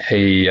well.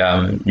 He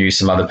knew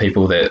some other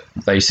people that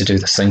they used to do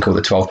this thing called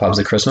the 12 Pubs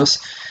at Christmas.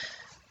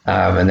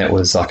 And that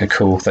was a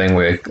cool thing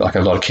where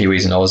a lot of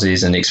Kiwis and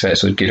Aussies and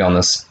expats would get on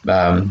this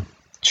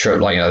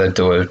trip, they'd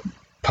do a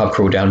pub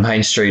crawl down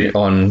Main Street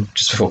on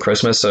just before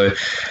Christmas. So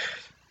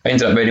I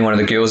ended up meeting one of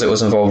the girls that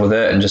was involved with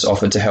that and just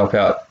offered to help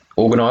out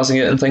organising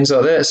it and things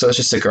like that. So it's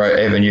just a great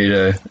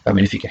avenue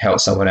if you can help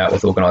someone out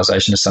with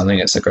organisation of something,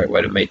 it's a great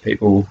way to meet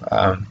people.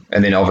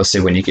 And then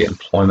obviously when you get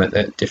employment,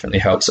 that definitely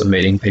helps with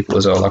meeting people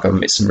as well. I've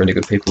met some really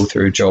good people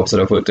through jobs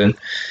that I've worked in,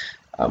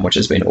 which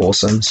has been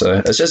awesome.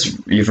 So it's just,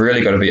 you've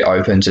really got to be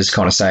open, just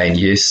kind of saying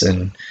yes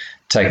and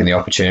taking the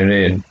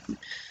opportunity, and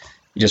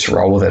you just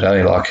roll with it,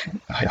 I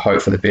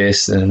hope for the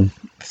best, and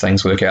if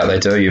things work out, they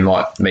do. You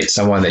might meet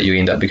someone that you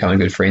end up becoming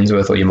good friends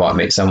with, or you might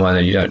meet someone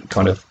and you don't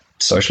kind of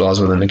socialise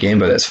with them again,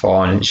 but that's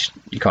fine.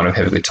 You kind of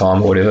have a good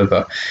time or whatever,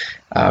 but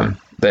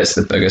that's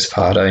the biggest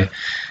part, And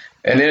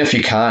then if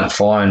you can't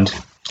find,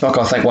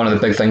 I think one of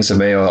the big things for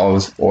me, I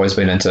was always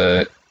been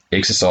into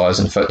exercise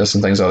and fitness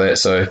and things like that,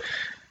 so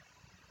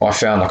I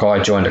found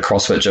I joined a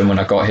CrossFit gym when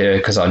I got here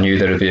because I knew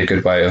that it'd be a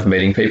good way of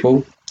meeting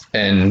people.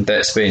 And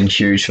that's been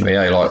huge for me.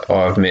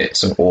 I've met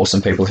some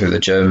awesome people through the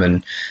gym,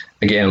 and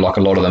again, a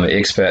lot of them are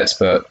expats.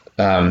 But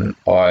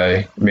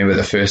I remember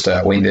the first day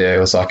I went there, it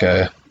was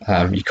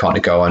you kind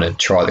of go in and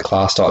try the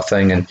class type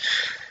thing. And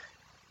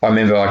I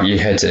remember you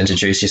had to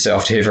introduce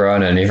yourself to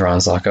everyone, and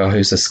everyone's like, "Oh,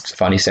 who's this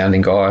funny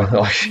sounding guy?"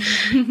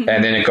 And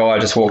then a guy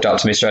just walked up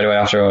to me straight away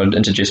after I'd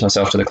introduced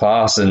myself to the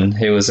class, and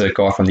he was a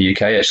guy from the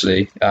UK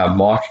actually,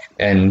 Mike,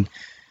 and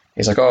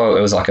he's like, "Oh,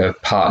 it was a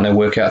partner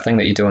workout thing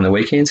that you do on the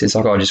weekends." He's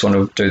like, "Oh, I just want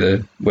to do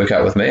the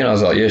workout with me." And I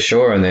was like, "Yeah,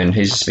 sure." And then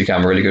he's just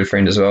become a really good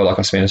friend as well.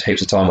 I spent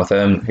heaps of time with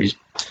him. He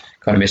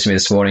kind of messaged me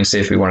this morning, see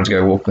if we wanted to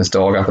go walk his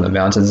dog up in the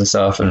mountains and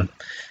stuff. And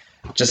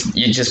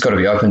you just got to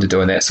be open to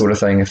doing that sort of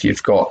thing. If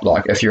you've got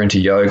if you're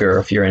into yoga, or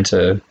if you're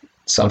into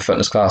some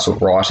fitness class or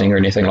writing or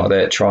anything like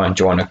that, try and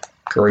join a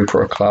group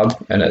or a club,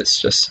 and it's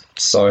just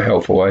so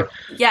helpful.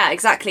 Yeah,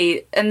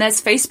 exactly. And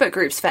there's Facebook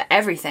groups for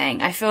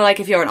everything. I feel like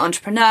if you're an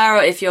entrepreneur,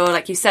 or if you're,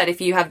 like you said,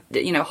 if you have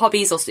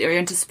hobbies, or you're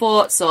into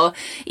sports, or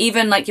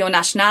even your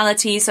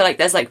nationality, so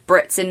there's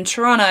Brits in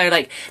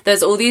Toronto,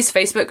 there's all these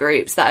Facebook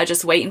groups that are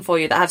just waiting for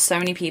you that have so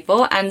many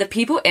people, and the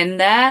people in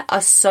there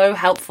are so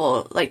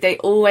helpful. They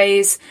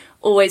always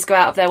always go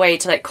out of their way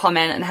to like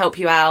comment and help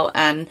you out.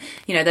 And,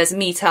 you know, there's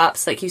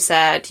meetups, like you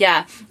said.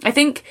 Yeah. I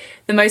think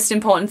the most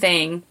important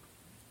thing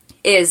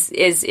is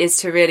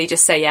to really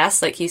just say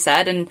yes, like you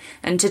said,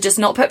 and to just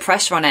not put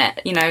pressure on it.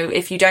 You know,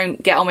 if you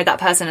don't get on with that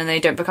person and they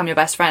don't become your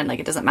best friend,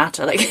 like, it doesn't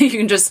matter. Like,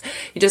 you just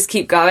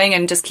keep going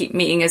and just keep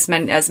meeting as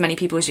many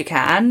people as you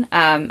can,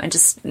 and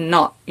just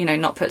not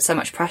put so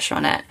much pressure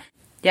on it.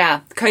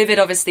 Yeah, COVID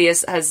obviously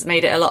has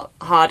made it a lot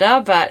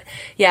harder, but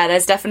yeah,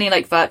 there's definitely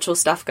like virtual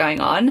stuff going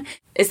on.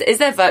 Is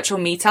there virtual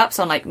meetups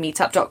on like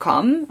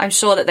meetup.com? I'm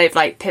sure that they've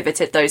like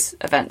pivoted those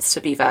events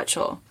to be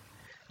virtual.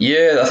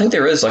 Yeah, I think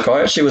there is. Like,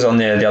 I actually was on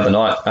there the other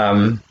night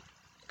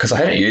because I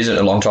hadn't used it in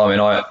a long time,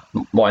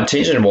 and my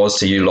intention was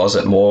to utilise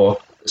it more,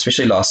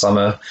 especially last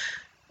summer.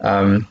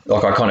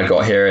 Like, I kind of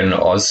got here and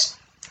I was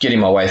getting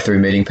my way through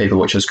meeting people,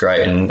 which was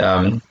great,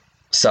 and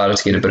started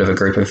to get a bit of a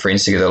group of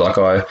friends together.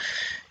 Like,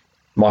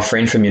 my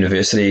friend from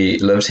university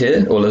lives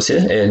here,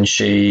 and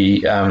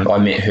she, I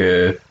met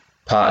her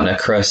partner,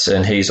 Chris,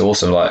 and he's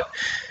awesome. Like,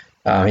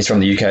 he's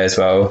from the UK as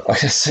well.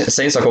 It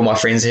seems like all my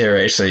friends here are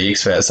actually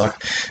expats. Like,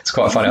 it's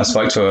quite funny. I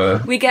spoke to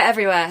her. We get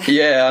everywhere.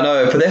 Yeah, I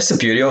know, but that's the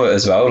beauty of it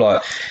as well.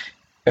 Like,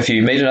 if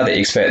you meet another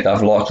expat,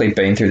 they've likely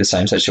been through the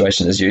same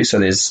situation as you, so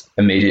there's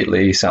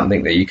immediately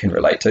something that you can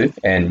relate to,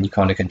 and you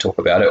kind of can talk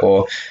about it.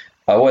 Or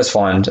I always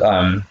find,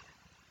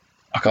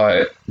 like,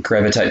 I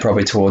gravitate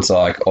probably towards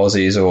like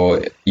Aussies or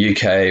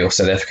UK or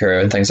South Africa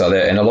and things like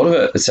that. And a lot of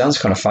it sounds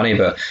kind of funny,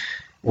 but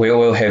we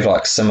all have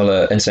like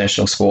similar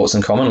international sports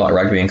in common, like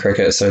rugby and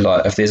cricket. So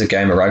like, if there's a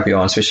game of rugby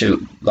on,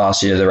 especially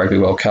last year, the Rugby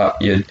World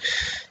Cup, you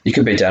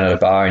could be down at a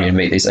bar and you'd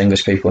meet these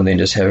English people and then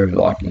just have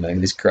like, you know,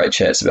 these great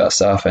chats about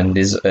stuff, and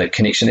there's a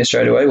connection there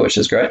straight away, which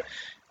is great.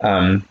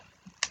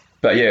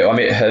 But yeah, I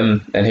met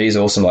him and he's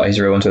awesome. Like, he's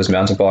real into his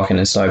mountain biking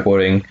and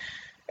snowboarding.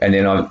 And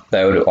then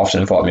they would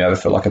often invite me over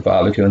for like a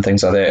barbecue and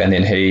things like that. And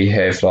then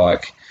he's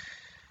like,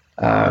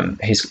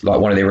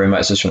 one of their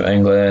roommates is from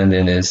England,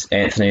 and there's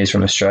Anthony's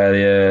from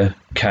Australia,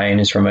 Kane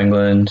is from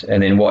England.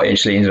 And then what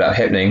actually ended up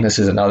happening, this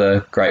is another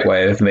great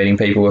way of meeting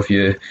people if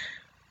you're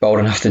bold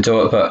enough to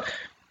do it, but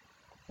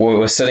we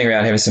were sitting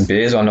around having some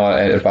beers one night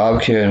at a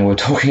barbecue, and we were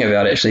talking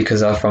about, actually,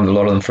 because a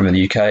lot of them from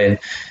the UK, and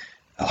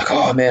like,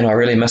 oh man, I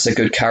really miss a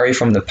good curry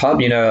from the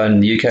pub. You know, in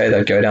the UK,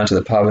 they'd go down to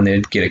the pub and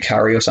they'd get a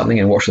curry or something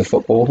and watch the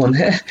football on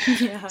there.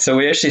 Yeah. So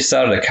we actually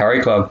started a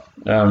curry club.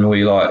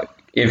 We like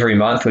every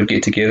month would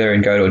get together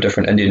and go to a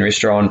different Indian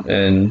restaurant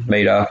and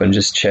meet up and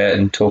just chat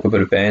and talk a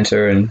bit of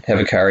banter and have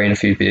a curry and a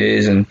few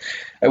beers. And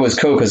it was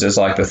cool because it's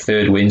like the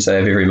third Wednesday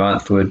of every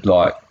month would,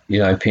 like, you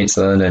know,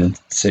 pencil in and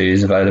see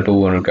who's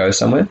available and would go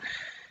somewhere.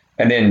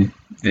 And then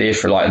they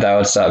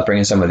would start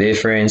bringing some of their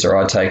friends, or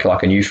I'd take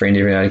like a new friend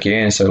every now and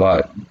again. So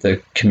like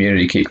the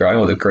community kept growing,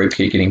 or the group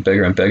kept getting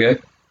bigger and bigger.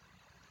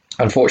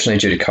 Unfortunately,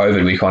 due to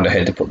COVID, we kind of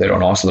had to put that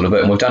on ice a little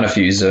bit. And we've done a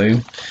few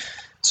Zoom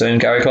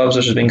curry clubs,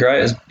 which has been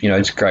great. It's, you know,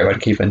 it's a great way to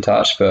keep in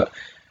touch. But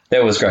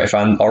that was great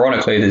fun.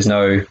 Ironically, there's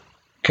no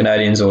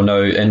Canadians or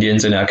no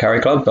Indians in our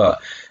curry club,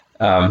 but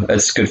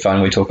it's good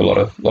fun. We talk a lot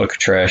of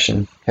trash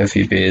and have a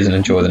few beers and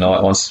enjoy the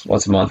night once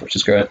a month, which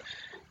is great.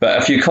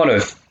 But if you kind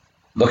of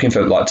looking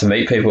for like to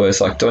meet people,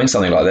 it's like doing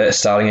something like that.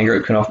 Starting a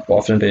group can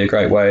often be a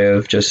great way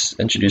of just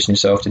introducing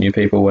yourself to new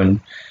people. And,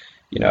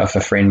 you know, if a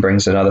friend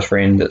brings another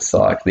friend, it's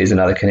like there's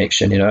another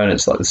connection, you know, and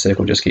it's like the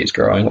circle just keeps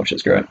growing, which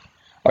is great.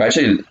 I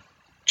actually,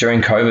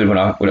 during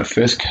COVID, when it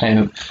first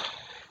came,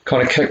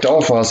 kind of kicked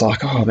off, I was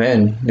like, oh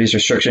man, these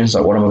restrictions,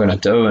 like, what am I going to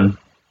do? And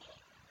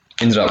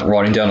ended up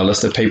writing down a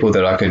list of people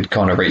that I could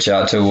kind of reach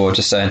out to or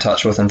just stay in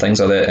touch with and things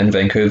like that in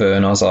Vancouver.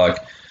 And I was like,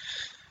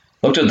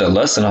 looked at the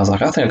list and I was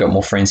like, I think I've got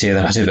more friends here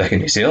than I do back in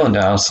New Zealand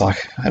now. It's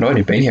like, I'd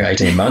only been here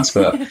 18 months,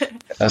 but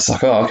it's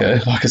like, oh, okay.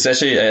 Like, it's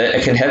actually,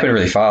 it can happen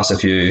really fast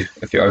if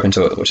you're open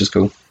to it, which is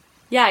cool.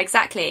 Yeah,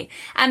 exactly.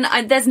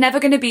 And there's never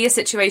going to be a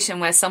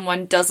situation where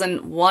someone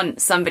doesn't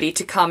want somebody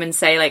to come and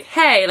say like,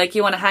 hey, like,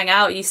 you want to hang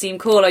out? You seem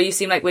cool, or you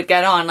seem like we'd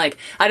get on. Like,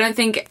 I don't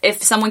think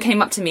if someone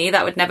came up to me,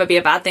 that would never be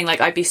a bad thing. Like,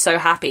 I'd be so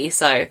happy.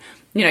 So,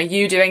 you know,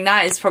 you doing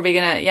that is probably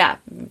going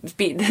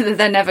to,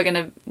 they're never going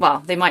to, well,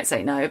 they might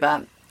say no,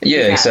 but...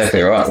 Yeah,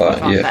 exactly right. Like,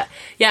 yeah. But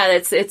yeah,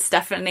 it's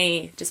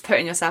definitely just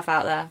putting yourself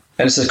out there.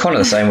 And it's kind of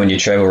the same when you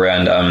travel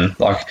around.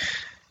 Like,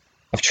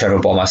 I've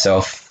travelled by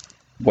myself,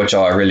 which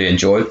I really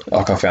enjoyed.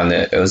 Like, I found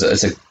that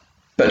it's a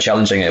bit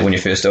challenging when you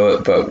first do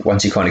it, but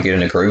once you kind of get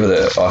in a groove with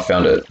it, I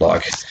found it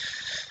like,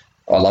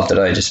 I loved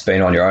it. Just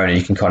being on your own, and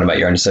you can kind of make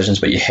your own decisions,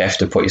 but you have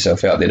to put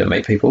yourself out there to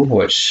meet people,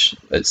 which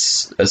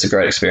it's a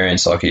great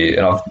experience. Like, you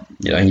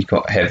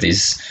have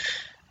these.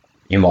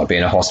 You might be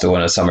in a hostel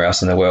and somewhere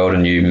else in the world,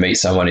 and you meet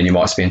someone and you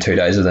might spend 2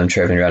 days with them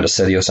traveling around a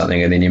city or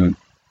something, and then you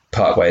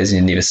part ways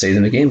and you never see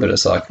them again. But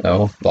it's like,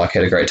 oh, like,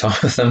 had a great time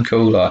with them.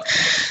 Cool. Like,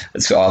 I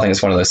think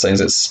it's one of those things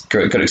that's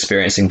good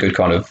experience and good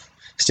kind of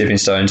stepping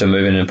stone to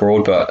moving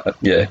abroad. But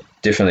yeah,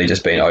 definitely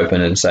just being open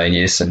and saying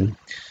yes and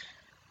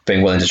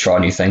being willing to try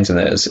new things, and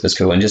that is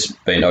cool. And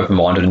just being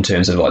open-minded in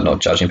terms of like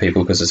not judging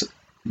people, because it's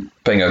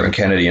being over in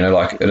Canada, you know,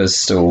 like, it is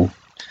still.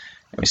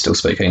 We still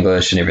speak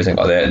English and everything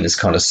like that, and there's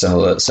kind of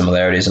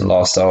similarities in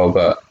lifestyle,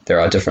 but there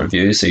are different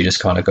views, so you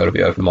just kind of got to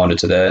be open-minded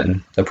to that.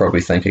 And they're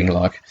probably thinking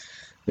like,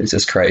 it's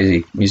this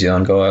crazy New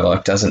Zealand guy,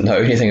 like doesn't know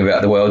anything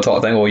about the world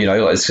type thing, or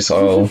like it's just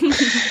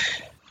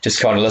just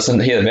kind of listen,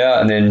 hear them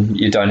out, and then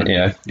you don't,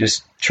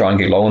 just try and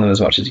get along with them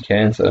as much as you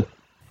can. So.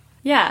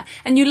 Yeah,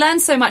 and you learn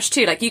so much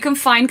too. Like, you can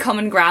find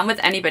common ground with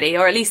anybody,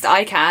 or at least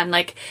I can.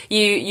 Like,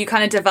 you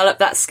kind of develop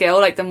that skill,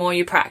 like, the more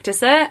you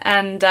practice it.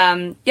 And,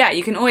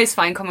 you can always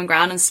find common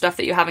ground and stuff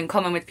that you have in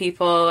common with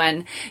people.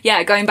 And,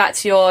 going back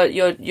to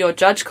your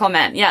judge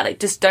comment, like,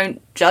 just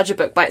don't judge a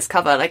book by its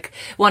cover. Like,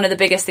 one of the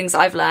biggest things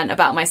I've learned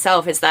about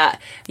myself is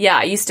that,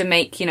 I used to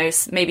make,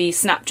 maybe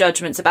snap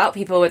judgments about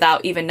people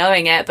without even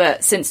knowing it.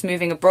 But since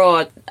moving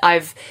abroad,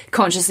 I've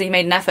consciously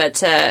made an effort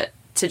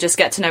to just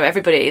get to know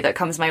everybody that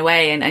comes my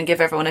way and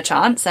give everyone a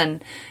chance.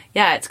 And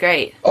it's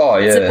great. Oh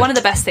yeah, it's one of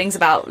the best things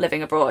about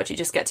living abroad. You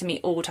just get to meet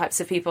all types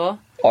of people.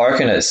 I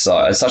reckon it's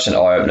such an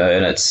eye-opener,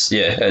 and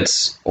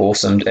it's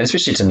awesome, and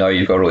especially to know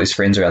you've got all these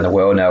friends around the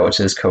world now,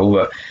 which is cool.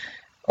 But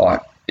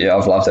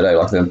I've loved it.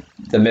 Like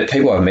the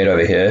people I've met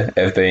over here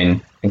have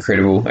been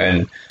incredible,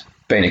 and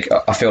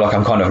I feel like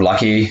I'm kind of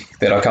lucky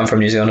that I come from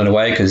New Zealand in a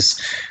way,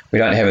 because we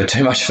don't have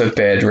too much of a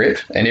bad rep,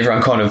 and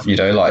everyone kind of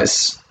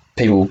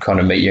people kind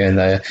of meet you and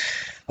they're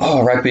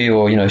rugby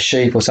or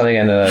sheep or something,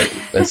 and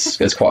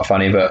it's quite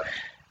funny. But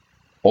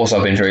also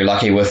I've been very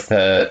lucky with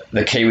the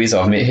Kiwis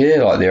I've met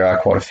here. Like, there are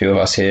quite a few of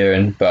us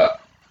here,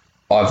 but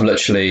I've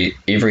literally,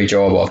 every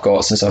job I've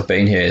got since I've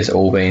been here has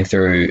all been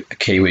through a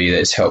Kiwi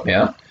that's helped me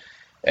out.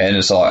 And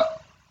it's like,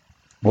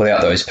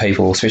 without those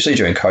people, especially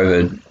during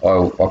COVID,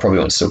 I probably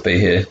wouldn't still be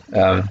here.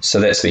 So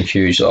that's been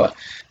huge. Like,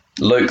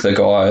 Luke,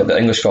 the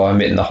English guy I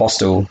met in the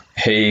hostel,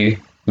 he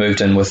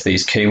moved in with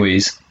these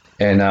Kiwis,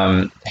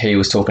 and he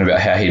was talking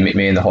about how he met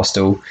me in the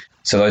hostel.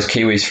 So those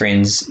Kiwis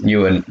friends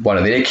knew one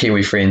of their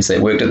Kiwi friends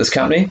that worked at this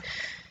company,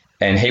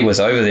 and he was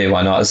over there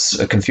one night. It's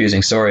a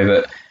confusing story,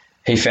 but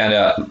he found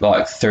out,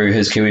 like, through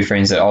his Kiwi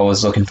friends that I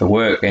was looking for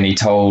work, and he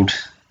told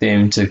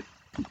them to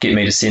get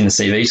me to send the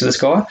CV to this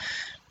guy.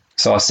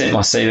 So I sent my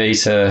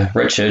CV to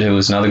Richard, who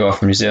was another guy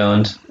from New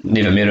Zealand,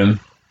 never met him,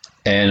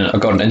 and I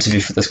got an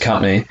interview for this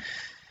company.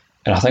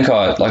 And I think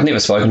I'd never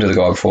spoken to the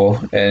guy before,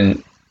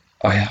 and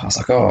I was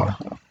like,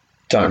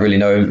 don't really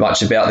know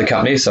much about the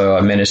company, so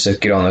I managed to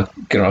get on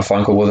a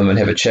phone call with him and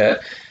have a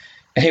chat.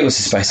 And he was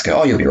just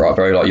basically, you'll be right,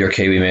 bro, like, you're a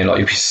Kiwi, man, like,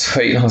 you'll be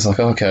sweet. And I was like,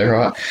 okay,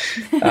 right.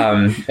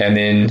 And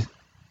then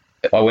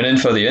I went in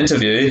for the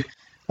interview.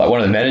 Like,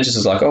 one of the managers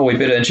was like, we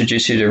better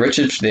introduce you to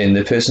Richard, then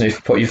the person who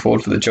put you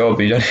forward for the job.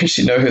 You don't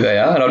actually know who they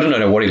are. And I didn't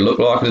know what he looked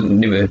like.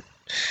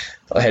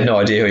 I had no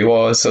idea who he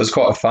was. So it was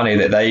quite funny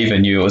that they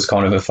even knew it was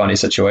kind of a funny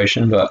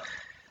situation. But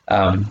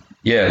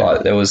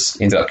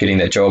ended up getting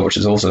that job, which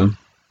is awesome.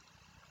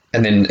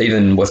 And then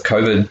even with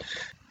COVID,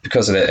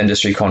 because of that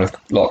industry kind of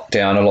locked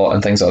down a lot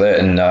and things like that,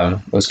 and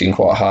it was getting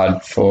quite hard I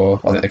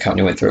think the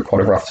company went through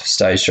quite a rough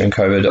stage during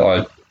COVID.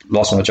 I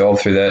lost my job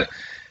through that.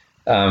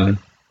 And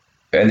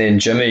then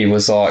Jimmy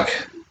was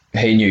like,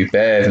 he knew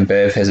Bav, and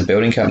Bav has a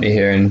building company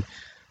here, and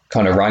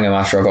kind of rang him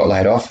after I got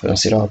laid off. And I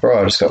said,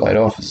 bro, I just got laid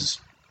off. It's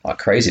like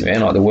crazy,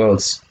 man. Like, the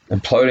world's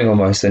imploding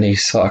almost. And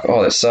he's like,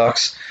 that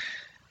sucks.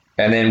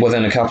 And then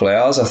within a couple of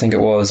hours, I think it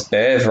was,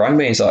 Bav rang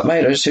me. He's like,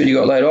 mate, I just heard you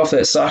got laid off.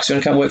 That sucks. You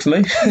want to come work for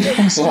me?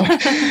 I was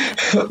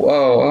like,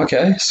 whoa,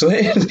 okay,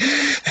 sweet.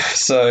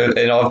 So,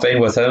 and I've been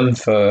with him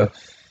for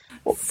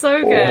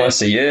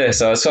almost a year.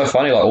 So it's so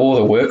funny. Like, all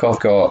the work I've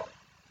got,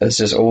 it's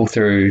just all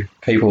through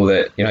people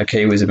that,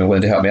 Kiwis have been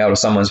willing to help me out, or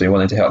someone's been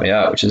willing to help me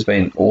out, which has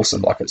been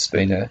awesome. Like, it's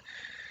been like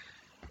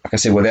I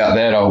said, without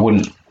that, I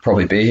wouldn't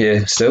probably be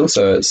here still.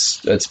 So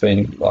it's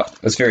been like,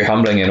 it's very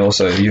humbling, and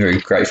also you're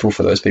very grateful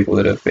for those people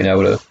that have been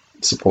able to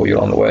support you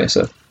along the way.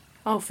 So.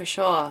 Oh, for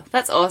sure.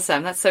 That's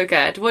awesome. That's so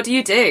good. What do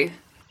you do?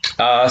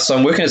 So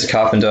I'm working as a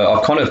carpenter.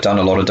 I've kind of done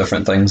a lot of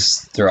different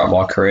things throughout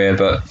my career,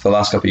 but for the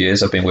last couple of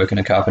years, I've been working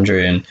in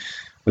carpentry and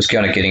was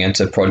kind of getting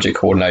into project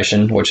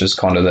coordination, which is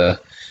kind of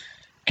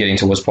getting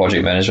towards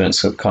project management.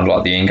 It's kind of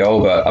like the end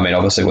goal. But I mean,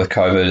 obviously with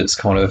COVID, it's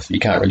kind of, you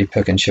can't really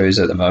pick and choose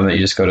at the moment. You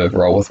just got to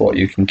roll with what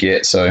you can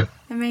get. So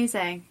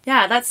amazing.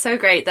 Yeah, that's so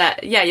great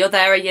that, you're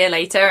there a year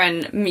later,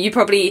 and you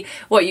probably,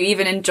 you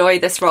even enjoy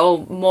this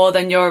role more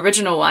than your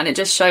original one. It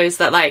just shows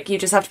that, like, you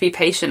just have to be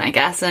patient, I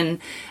guess, and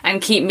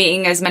keep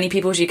meeting as many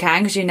people as you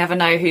can, because you never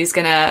know who's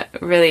going to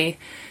really,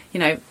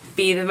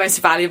 be the most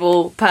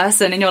valuable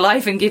person in your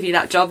life and give you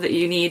that job that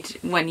you need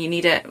when you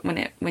need it,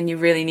 when you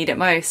really need it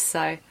most.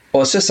 So.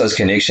 Well, it's just those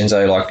connections,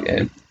 like,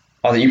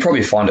 I think you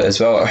probably find it as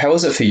well. How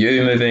was it for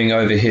you moving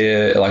over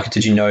here? Like,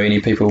 did you know any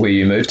people where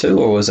you moved to,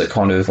 or was it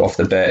kind of off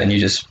the bat and you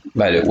just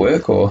made it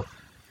work, or?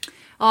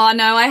 Oh,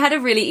 no, I had a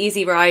really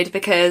easy ride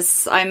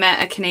because I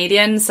met a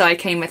Canadian, so I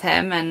came with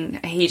him,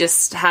 and he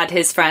just had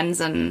his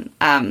friends and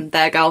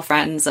their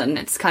girlfriends, and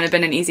it's kind of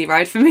been an easy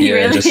ride for me,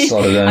 really. Just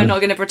slotted in. I'm not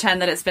going to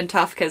pretend that it's been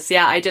tough, because,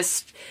 I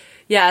just,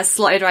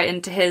 slotted right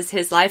into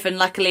his life, and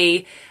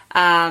luckily,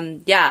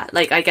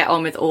 like, I get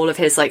on with all of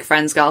his, like,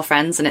 friends'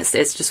 girlfriends, and it's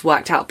just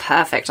worked out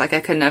perfect. Like, I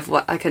couldn't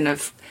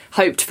have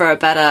hoped for a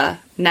better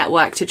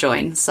network to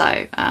join,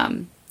 so,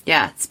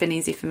 Yeah, it's been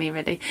easy for me,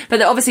 really.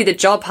 But obviously the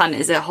job hunt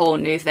is a whole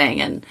new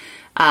thing, and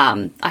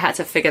I had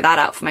to figure that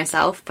out for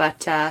myself.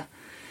 But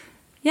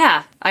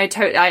yeah, I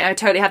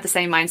totally have the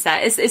same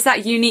mindset. It's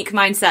that unique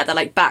mindset that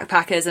like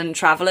backpackers and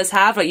travelers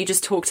have. Like you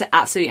just talk to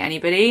absolutely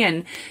anybody,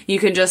 and you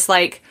can just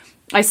like,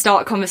 I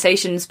start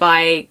conversations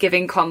by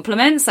giving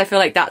compliments. I feel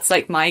like that's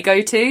like my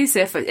go-to. So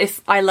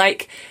if I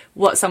like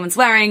what someone's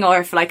wearing, or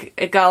if like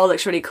a girl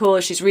looks really cool,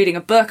 she's reading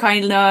a book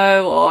I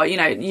know, or, you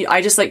know,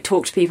 I just like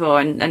talk to people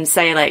and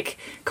say like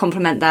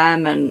compliment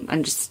them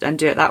and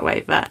do it that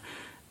way. But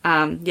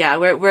yeah,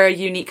 we're a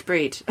unique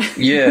breed.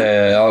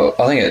 Yeah,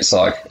 I think it's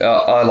like,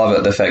 I love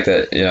it, the fact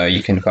that, you know,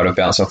 you can kind of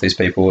bounce off these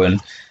people, and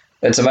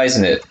it's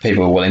amazing that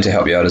people are willing to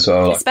help you out as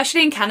well. Like,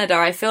 especially in Canada,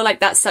 I feel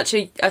like that's such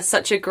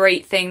a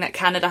great thing that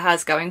Canada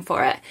has going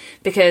for it,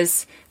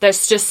 because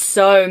there's just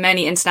so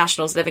many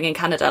internationals living in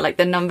Canada. Like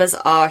the numbers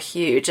are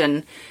huge,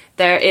 and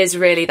there is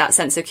really that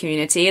sense of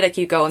community. Like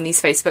you go on these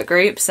Facebook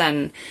groups,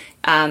 and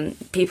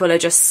people are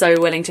just so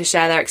willing to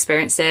share their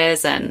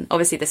experiences, and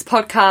obviously this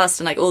podcast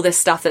and like all this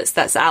stuff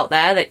that's out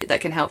there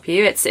that can help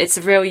you. It's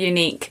a real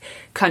unique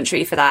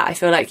country for that. I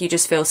feel like you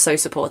just feel so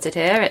supported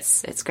here.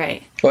 It's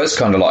great. Well, it's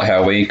kind of like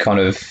how we kind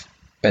of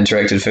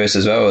interacted first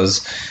as well,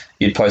 as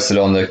you'd posted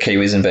on the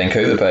Kiwis in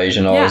Vancouver page,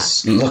 and I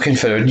was looking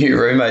for new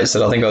roommates,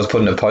 and I think I was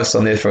putting a post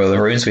on there for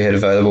the rooms we had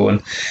available,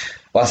 and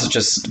that's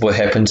just what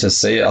happened to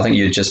see it. I think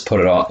you just put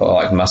it on,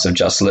 like must have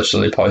just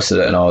literally posted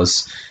it, and I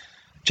was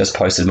just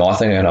posted my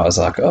thing, and I was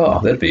like, oh,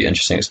 that'd be an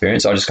interesting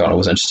experience. I just kind of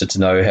was interested to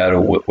know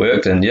how it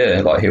worked, and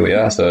yeah, like here we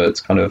are. So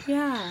it's kind of,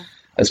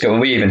 it's good.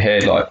 And we even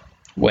had, like,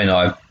 when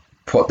I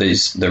put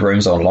the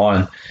rooms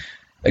online,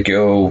 a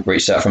girl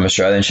reached out from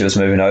Australia, and she was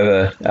moving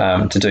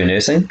over to do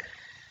nursing,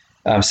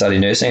 study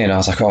nursing, and I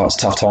was like, oh, it's a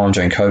tough time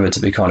during COVID to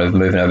be kind of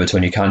moving over to a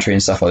new country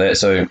and stuff like that.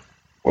 So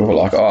we were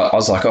like, I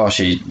was like,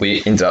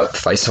 we ended up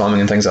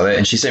FaceTiming and things like that,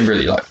 and she seemed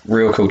really like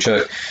real cool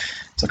chick.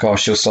 It's like, oh,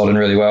 she'll slot in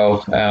really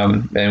well,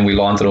 and we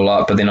lined it all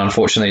up. But then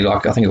unfortunately,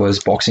 like I think it was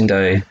Boxing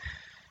Day,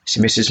 she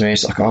messaged me.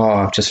 She's like, oh,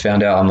 I've just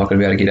found out I'm not going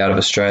to be able to get out of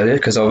Australia,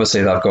 because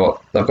obviously they've gone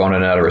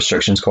in and out of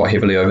restrictions quite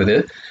heavily over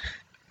there.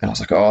 And I was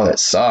like, oh, that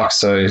sucks.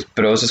 So,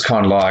 but it was just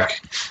kind of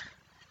like,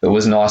 it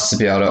was nice to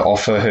be able to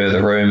offer her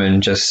the room,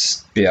 and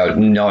just be able,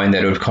 knowing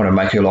that it would kind of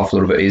make her life a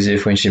little bit easier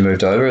when she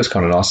moved over. It was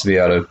kind of nice to be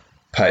able to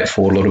pay it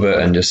forward a little bit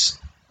and just,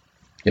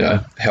 you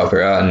know, help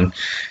her out, and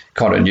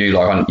kind of knew,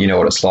 like, you know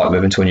what it's like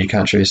moving to a new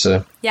country.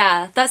 So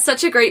yeah, that's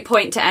such a great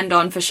point to end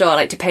on, for sure.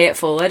 Like to pay it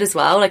forward as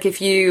well. Like if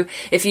you've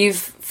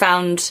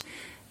found,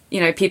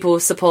 you know, people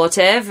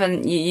supportive,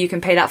 and you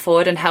can pay that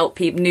forward and help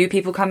new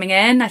people coming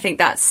in. I think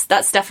that's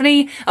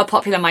definitely a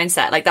popular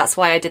mindset. Like that's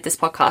why I did this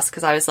podcast,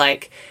 because I was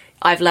like,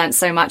 I've learned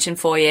so much in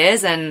 4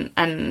 years, and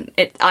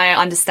I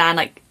understand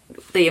like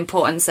the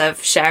importance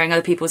of sharing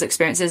other people's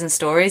experiences and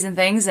stories and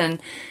things. And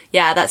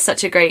yeah, that's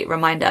such a great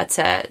reminder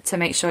to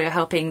make sure you're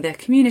helping the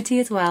community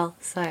as well.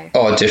 So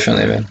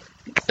definitely, man.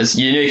 It's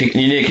a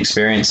unique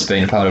experience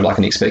being a part of like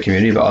an expat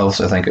community, but I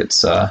also think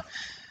it's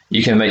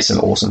you can meet some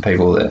awesome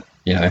people that,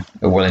 you know,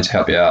 are willing to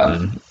help you out,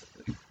 and,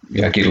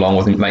 you know, get along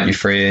with and make new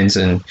friends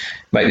and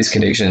make these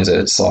connections.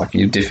 It's like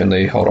you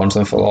definitely hold on to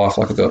them for life.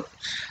 Like I've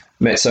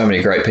met so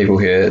many great people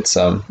here. It's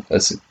awesome.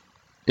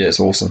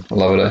 I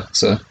love it.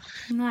 So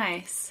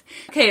nice.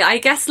 Okay, I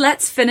guess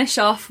let's finish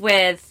off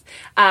with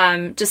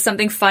just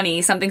something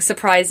funny, something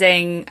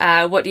surprising.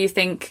 What do you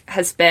think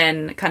has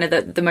been kind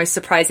of the most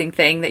surprising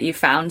thing that you've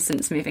found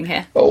since moving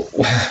here? Well,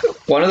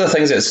 one of the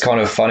things that's kind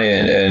of funny,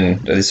 and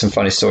there's some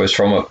funny stories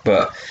from it,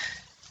 but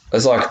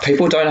it's like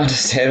people don't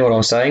understand what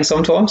I'm saying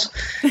sometimes,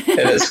 and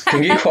it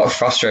can get quite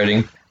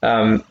frustrating.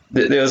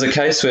 There was a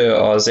case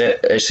where I was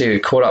actually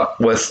caught up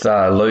with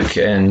Luke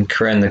and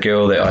Corinne, the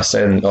girl that I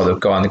stayed in, or the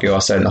guy and the girl I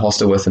stayed in the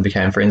hostel with and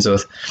became friends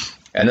with.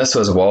 And this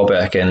was a while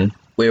back, and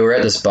we were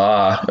at this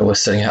bar, and we're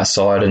sitting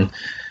outside, and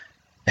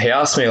he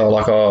asked me,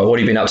 what have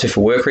you been up to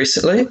for work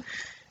recently?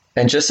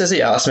 And just as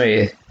he asked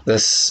me,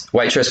 this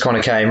waitress kind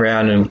of came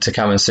around to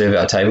come and serve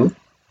our table.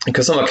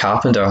 Because I'm a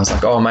carpenter, I was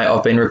like, oh, mate,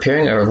 I've been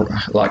repairing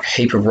a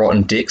heap of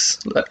rotten decks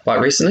like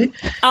recently.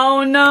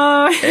 Oh,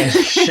 no. And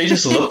she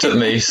just looked at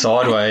me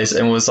sideways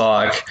and was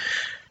like,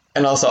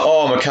 and I was like,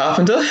 oh, I'm a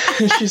carpenter?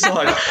 And she's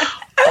like,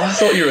 I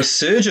thought you were a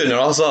surgeon. And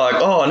I was like,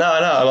 oh,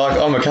 no, like,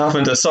 I'm a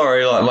carpenter,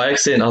 sorry, like, my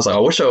accent. I was like,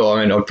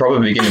 I'd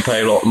probably be getting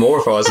paid a lot more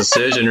if I was a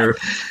surgeon.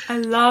 I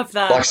love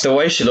that. Like, the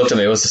way she looked at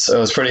me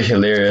was pretty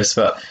hilarious.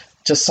 But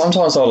just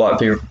sometimes I'll, like,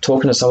 be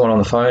talking to someone on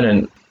the phone,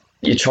 and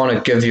you're trying to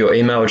give your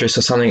email address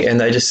or something, and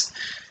they just,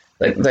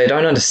 like, they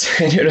don't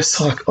understand you. It's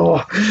like,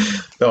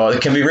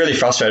 it can be really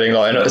frustrating.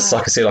 Like, and it's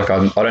like I said, like,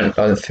 I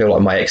don't feel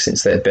like my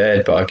accent's that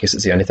bad, but I guess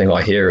it's the only thing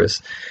I hear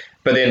is.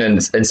 But then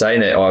in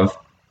saying that, I've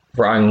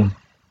rung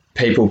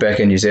people back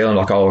in New Zealand,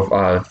 like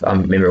I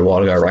remember a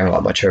while ago I rang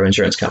like my travel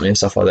insurance company and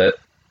stuff like that,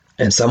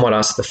 and someone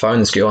answered the phone,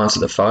 this girl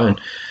answered the phone,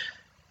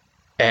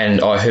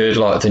 and I heard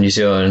like the New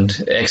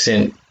Zealand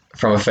accent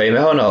from a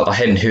female, and I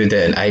hadn't heard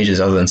that in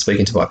ages other than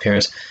speaking to my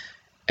parents,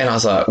 And I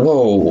was like,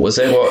 whoa, was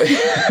that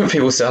what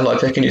people sound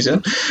like back in New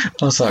Zealand?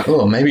 I was like,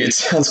 oh, maybe it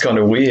sounds kind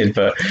of weird,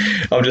 but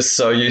I'm just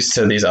so used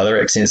to these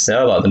other accents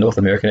now, like the North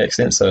American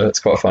accent, so it's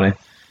quite funny.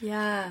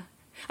 Yeah.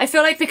 I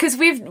feel like because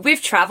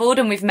we've travelled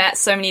and we've met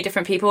so many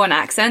different people and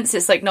accents,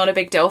 it's like not a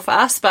big deal for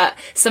us, but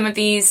some of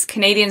these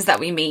Canadians that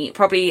we meet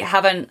probably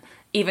haven't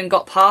even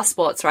got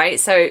passports, right?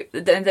 So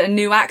the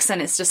new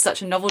accent is just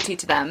such a novelty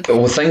to them.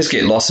 Well, things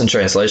get lost in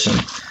translation.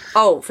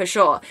 Oh, for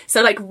sure.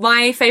 So like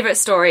my favourite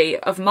story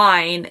of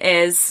mine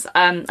is,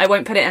 I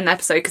won't put it in the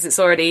episode because it's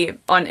already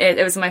on,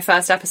 it was my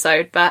first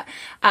episode, but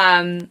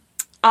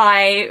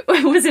I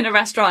was in a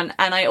restaurant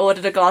and I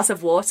ordered a glass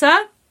of water,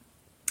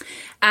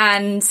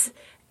 and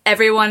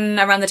everyone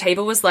around the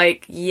table was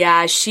like,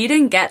 yeah, she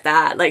didn't get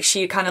that. Like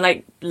she kind of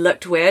like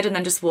looked weird and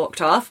then just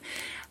walked off.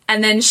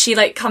 And then she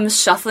like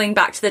comes shuffling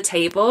back to the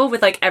table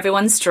with like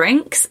everyone's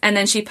drinks, and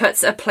then she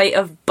puts a plate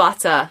of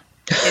butter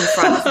in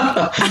front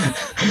of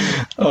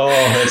me. Oh,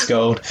 that's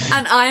gold.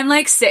 And I'm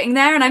like sitting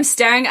there and I'm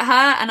staring at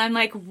her and I'm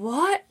like,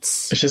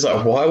 what? She's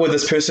like, why would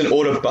this person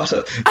order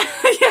butter?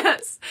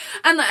 Yes.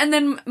 And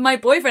then my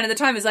boyfriend at the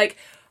time was like,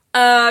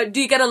 do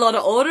you get a lot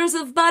of orders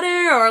of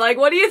butter? Or like,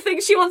 what do you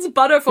think she wants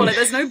butter for? Like,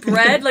 there's no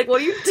bread. Like,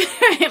 what are you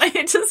doing? Like,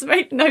 it just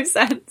made no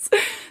sense.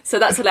 So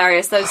that's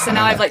hilarious. So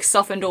now I've like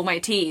softened all my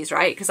T's,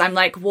 right? Because I'm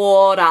like,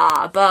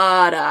 water,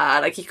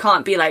 butter. Like, you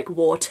can't be like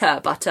water,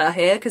 butter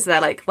here, because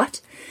they're like, what?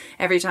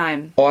 Every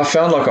time. Well, I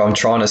found like I'm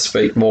trying to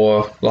speak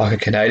more like a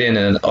Canadian,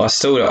 and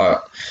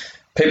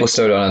people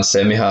still don't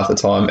understand me half the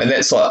time. And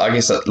that's like, I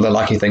guess the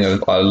lucky thing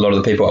of a lot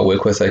of the people I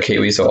work with are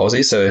Kiwis or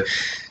Aussie. So,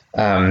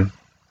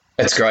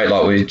 it's great,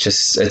 like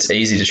it's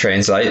easy to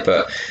translate,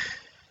 but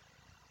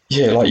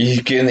yeah, like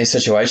you get in these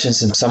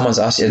situations and someone's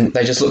asked you and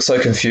they just look so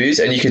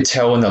confused, and you could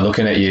tell when they're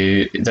looking at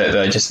you that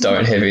they just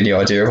don't have any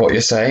idea of what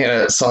you're saying.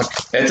 And it's like,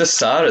 at the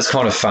start it's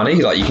kind of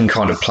funny, like you can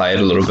kind of play it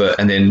a little bit,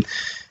 and then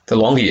the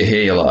longer you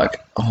hear, you're like,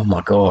 oh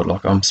my God,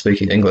 like I'm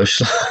speaking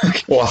English.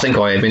 Well, I think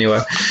I am anyway.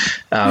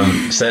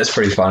 So that's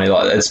pretty funny.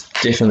 Like it's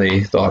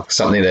definitely like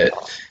something that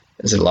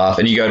is a laugh.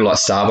 And you go to like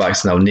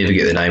Starbucks and they'll never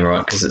get the name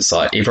right, because it's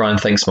like everyone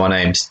thinks my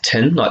name's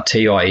Tin, like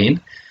Tin. I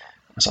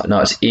was like, no,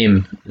 it's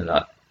M. And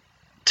like,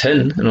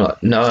 Tin? And I'm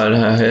like, no.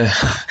 Yeah.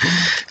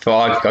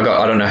 But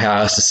I don't know how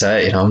else to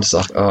say it. You know, I'm just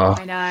like, oh.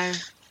 I know.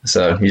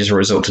 So you just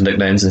resort to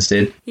nicknames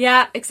instead.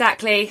 Yeah,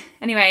 exactly.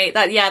 Anyway,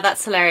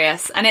 that's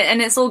hilarious, and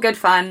it's all good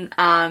fun.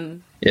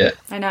 Yeah.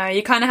 I know.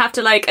 You kind of have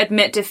to like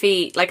admit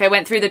defeat. Like I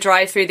went through the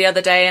drive-through the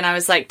other day and I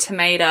was like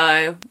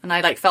tomato, and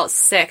I like felt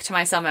sick to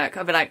my stomach.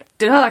 I'd be like,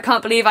 I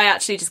can't believe I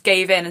actually just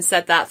gave in and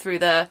said that through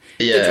the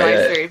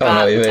drive-through. Yeah. But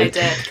I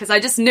did, because I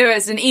just knew it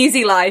was an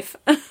easy life.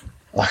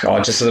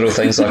 Like, just little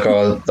things like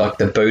like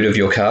the boot of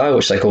your car,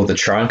 which they call the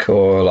trunk,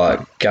 or like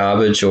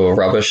garbage or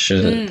rubbish,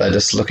 and they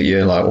just look at you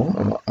and like, what?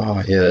 I'm like,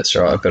 oh yeah, that's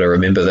right, I've got to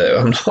remember that.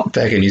 I'm not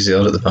back in New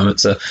Zealand at the moment,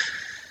 so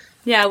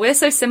yeah, we're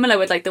so similar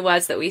with like the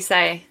words that we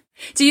say.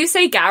 Do you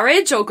say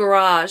garage or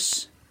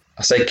garage?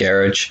 I say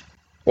garage.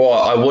 Well,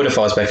 I would if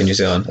I was back in New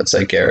Zealand. I'd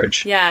say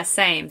garage. Yeah,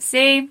 same.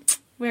 See,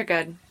 we're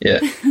good. Yeah.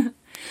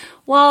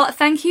 Well,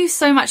 thank you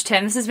so much,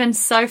 Tim. This has been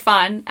so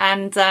fun.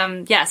 And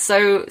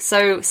so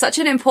such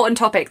an important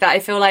topic that I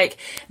feel like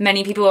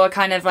many people are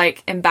kind of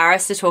like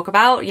embarrassed to talk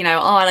about, you know,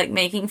 like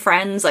making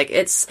friends. Like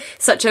it's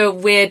such a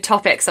weird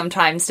topic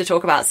sometimes to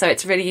talk about. So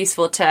it's really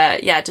useful to,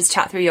 just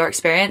chat through your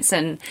experience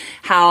and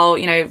how,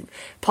 you know,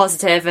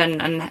 positive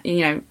and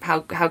you know,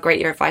 how great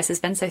your advice has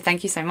been. So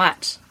thank you so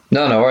much.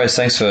 No worries.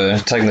 Thanks for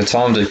taking the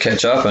time to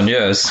catch up. And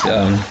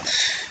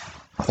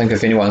I think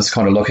if anyone's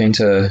kind of looking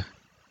to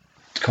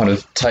kind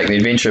of take the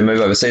adventure and move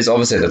overseas,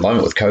 obviously at the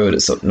moment with COVID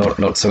it's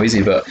not so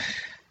easy, but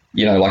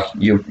you know, like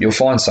you'll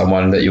find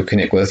someone that you'll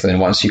connect with, and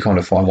once you kind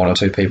of find one or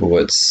two people,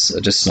 it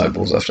just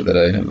snowballs after that,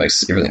 and it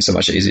makes everything so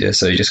much easier.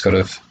 So you just got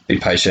to be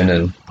patient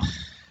and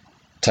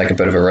take a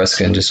bit of a risk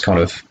and just kind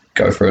of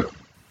go for it.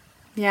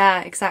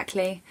 Yeah,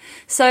 exactly.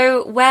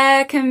 So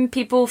where can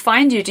people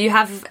find you? Do you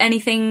have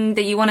anything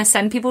that you want to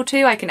send people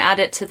to? I can add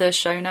it to the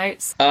show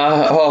notes.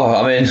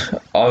 I mean,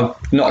 I'm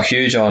not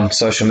huge on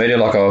social media,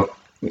 like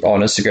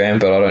on Instagram,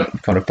 but I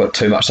don't kind of put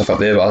too much stuff up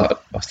there.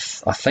 But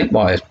I think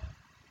my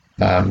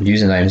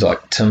username's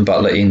like Tim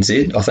Butler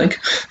NZ, I think.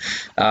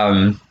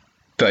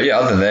 But yeah,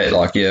 other than that,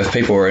 like, yeah, if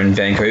people are in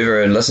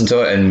Vancouver and listen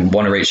to it and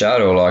want to reach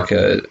out, or like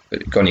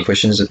got any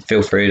questions,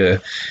 feel free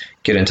to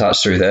get in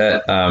touch through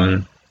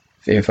that.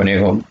 If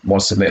anyone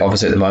wants to meet,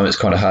 obviously at the moment it's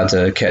kind of hard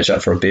to catch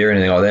up for a beer or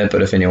anything like that,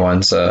 but if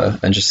anyone's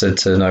interested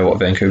to know what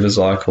Vancouver's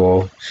like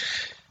or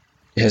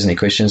has any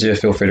questions,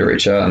 feel free to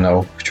reach out and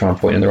I'll try and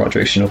point you in the right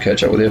direction or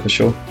catch up with you for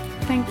sure.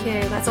 Thank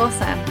you. That's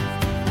awesome.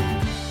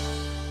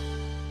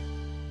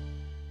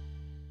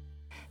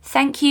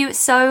 Thank you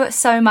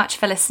so much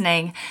for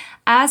listening.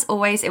 As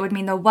always, it would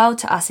mean the world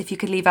to us if you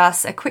could leave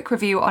us a quick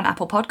review on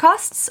Apple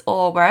Podcasts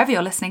or wherever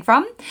you're listening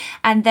from.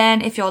 And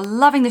then if you're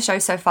loving the show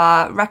so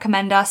far,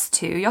 recommend us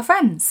to your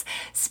friends.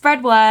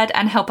 Spread word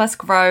and help us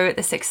grow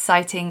this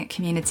exciting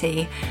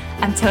community.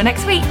 Until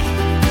next week.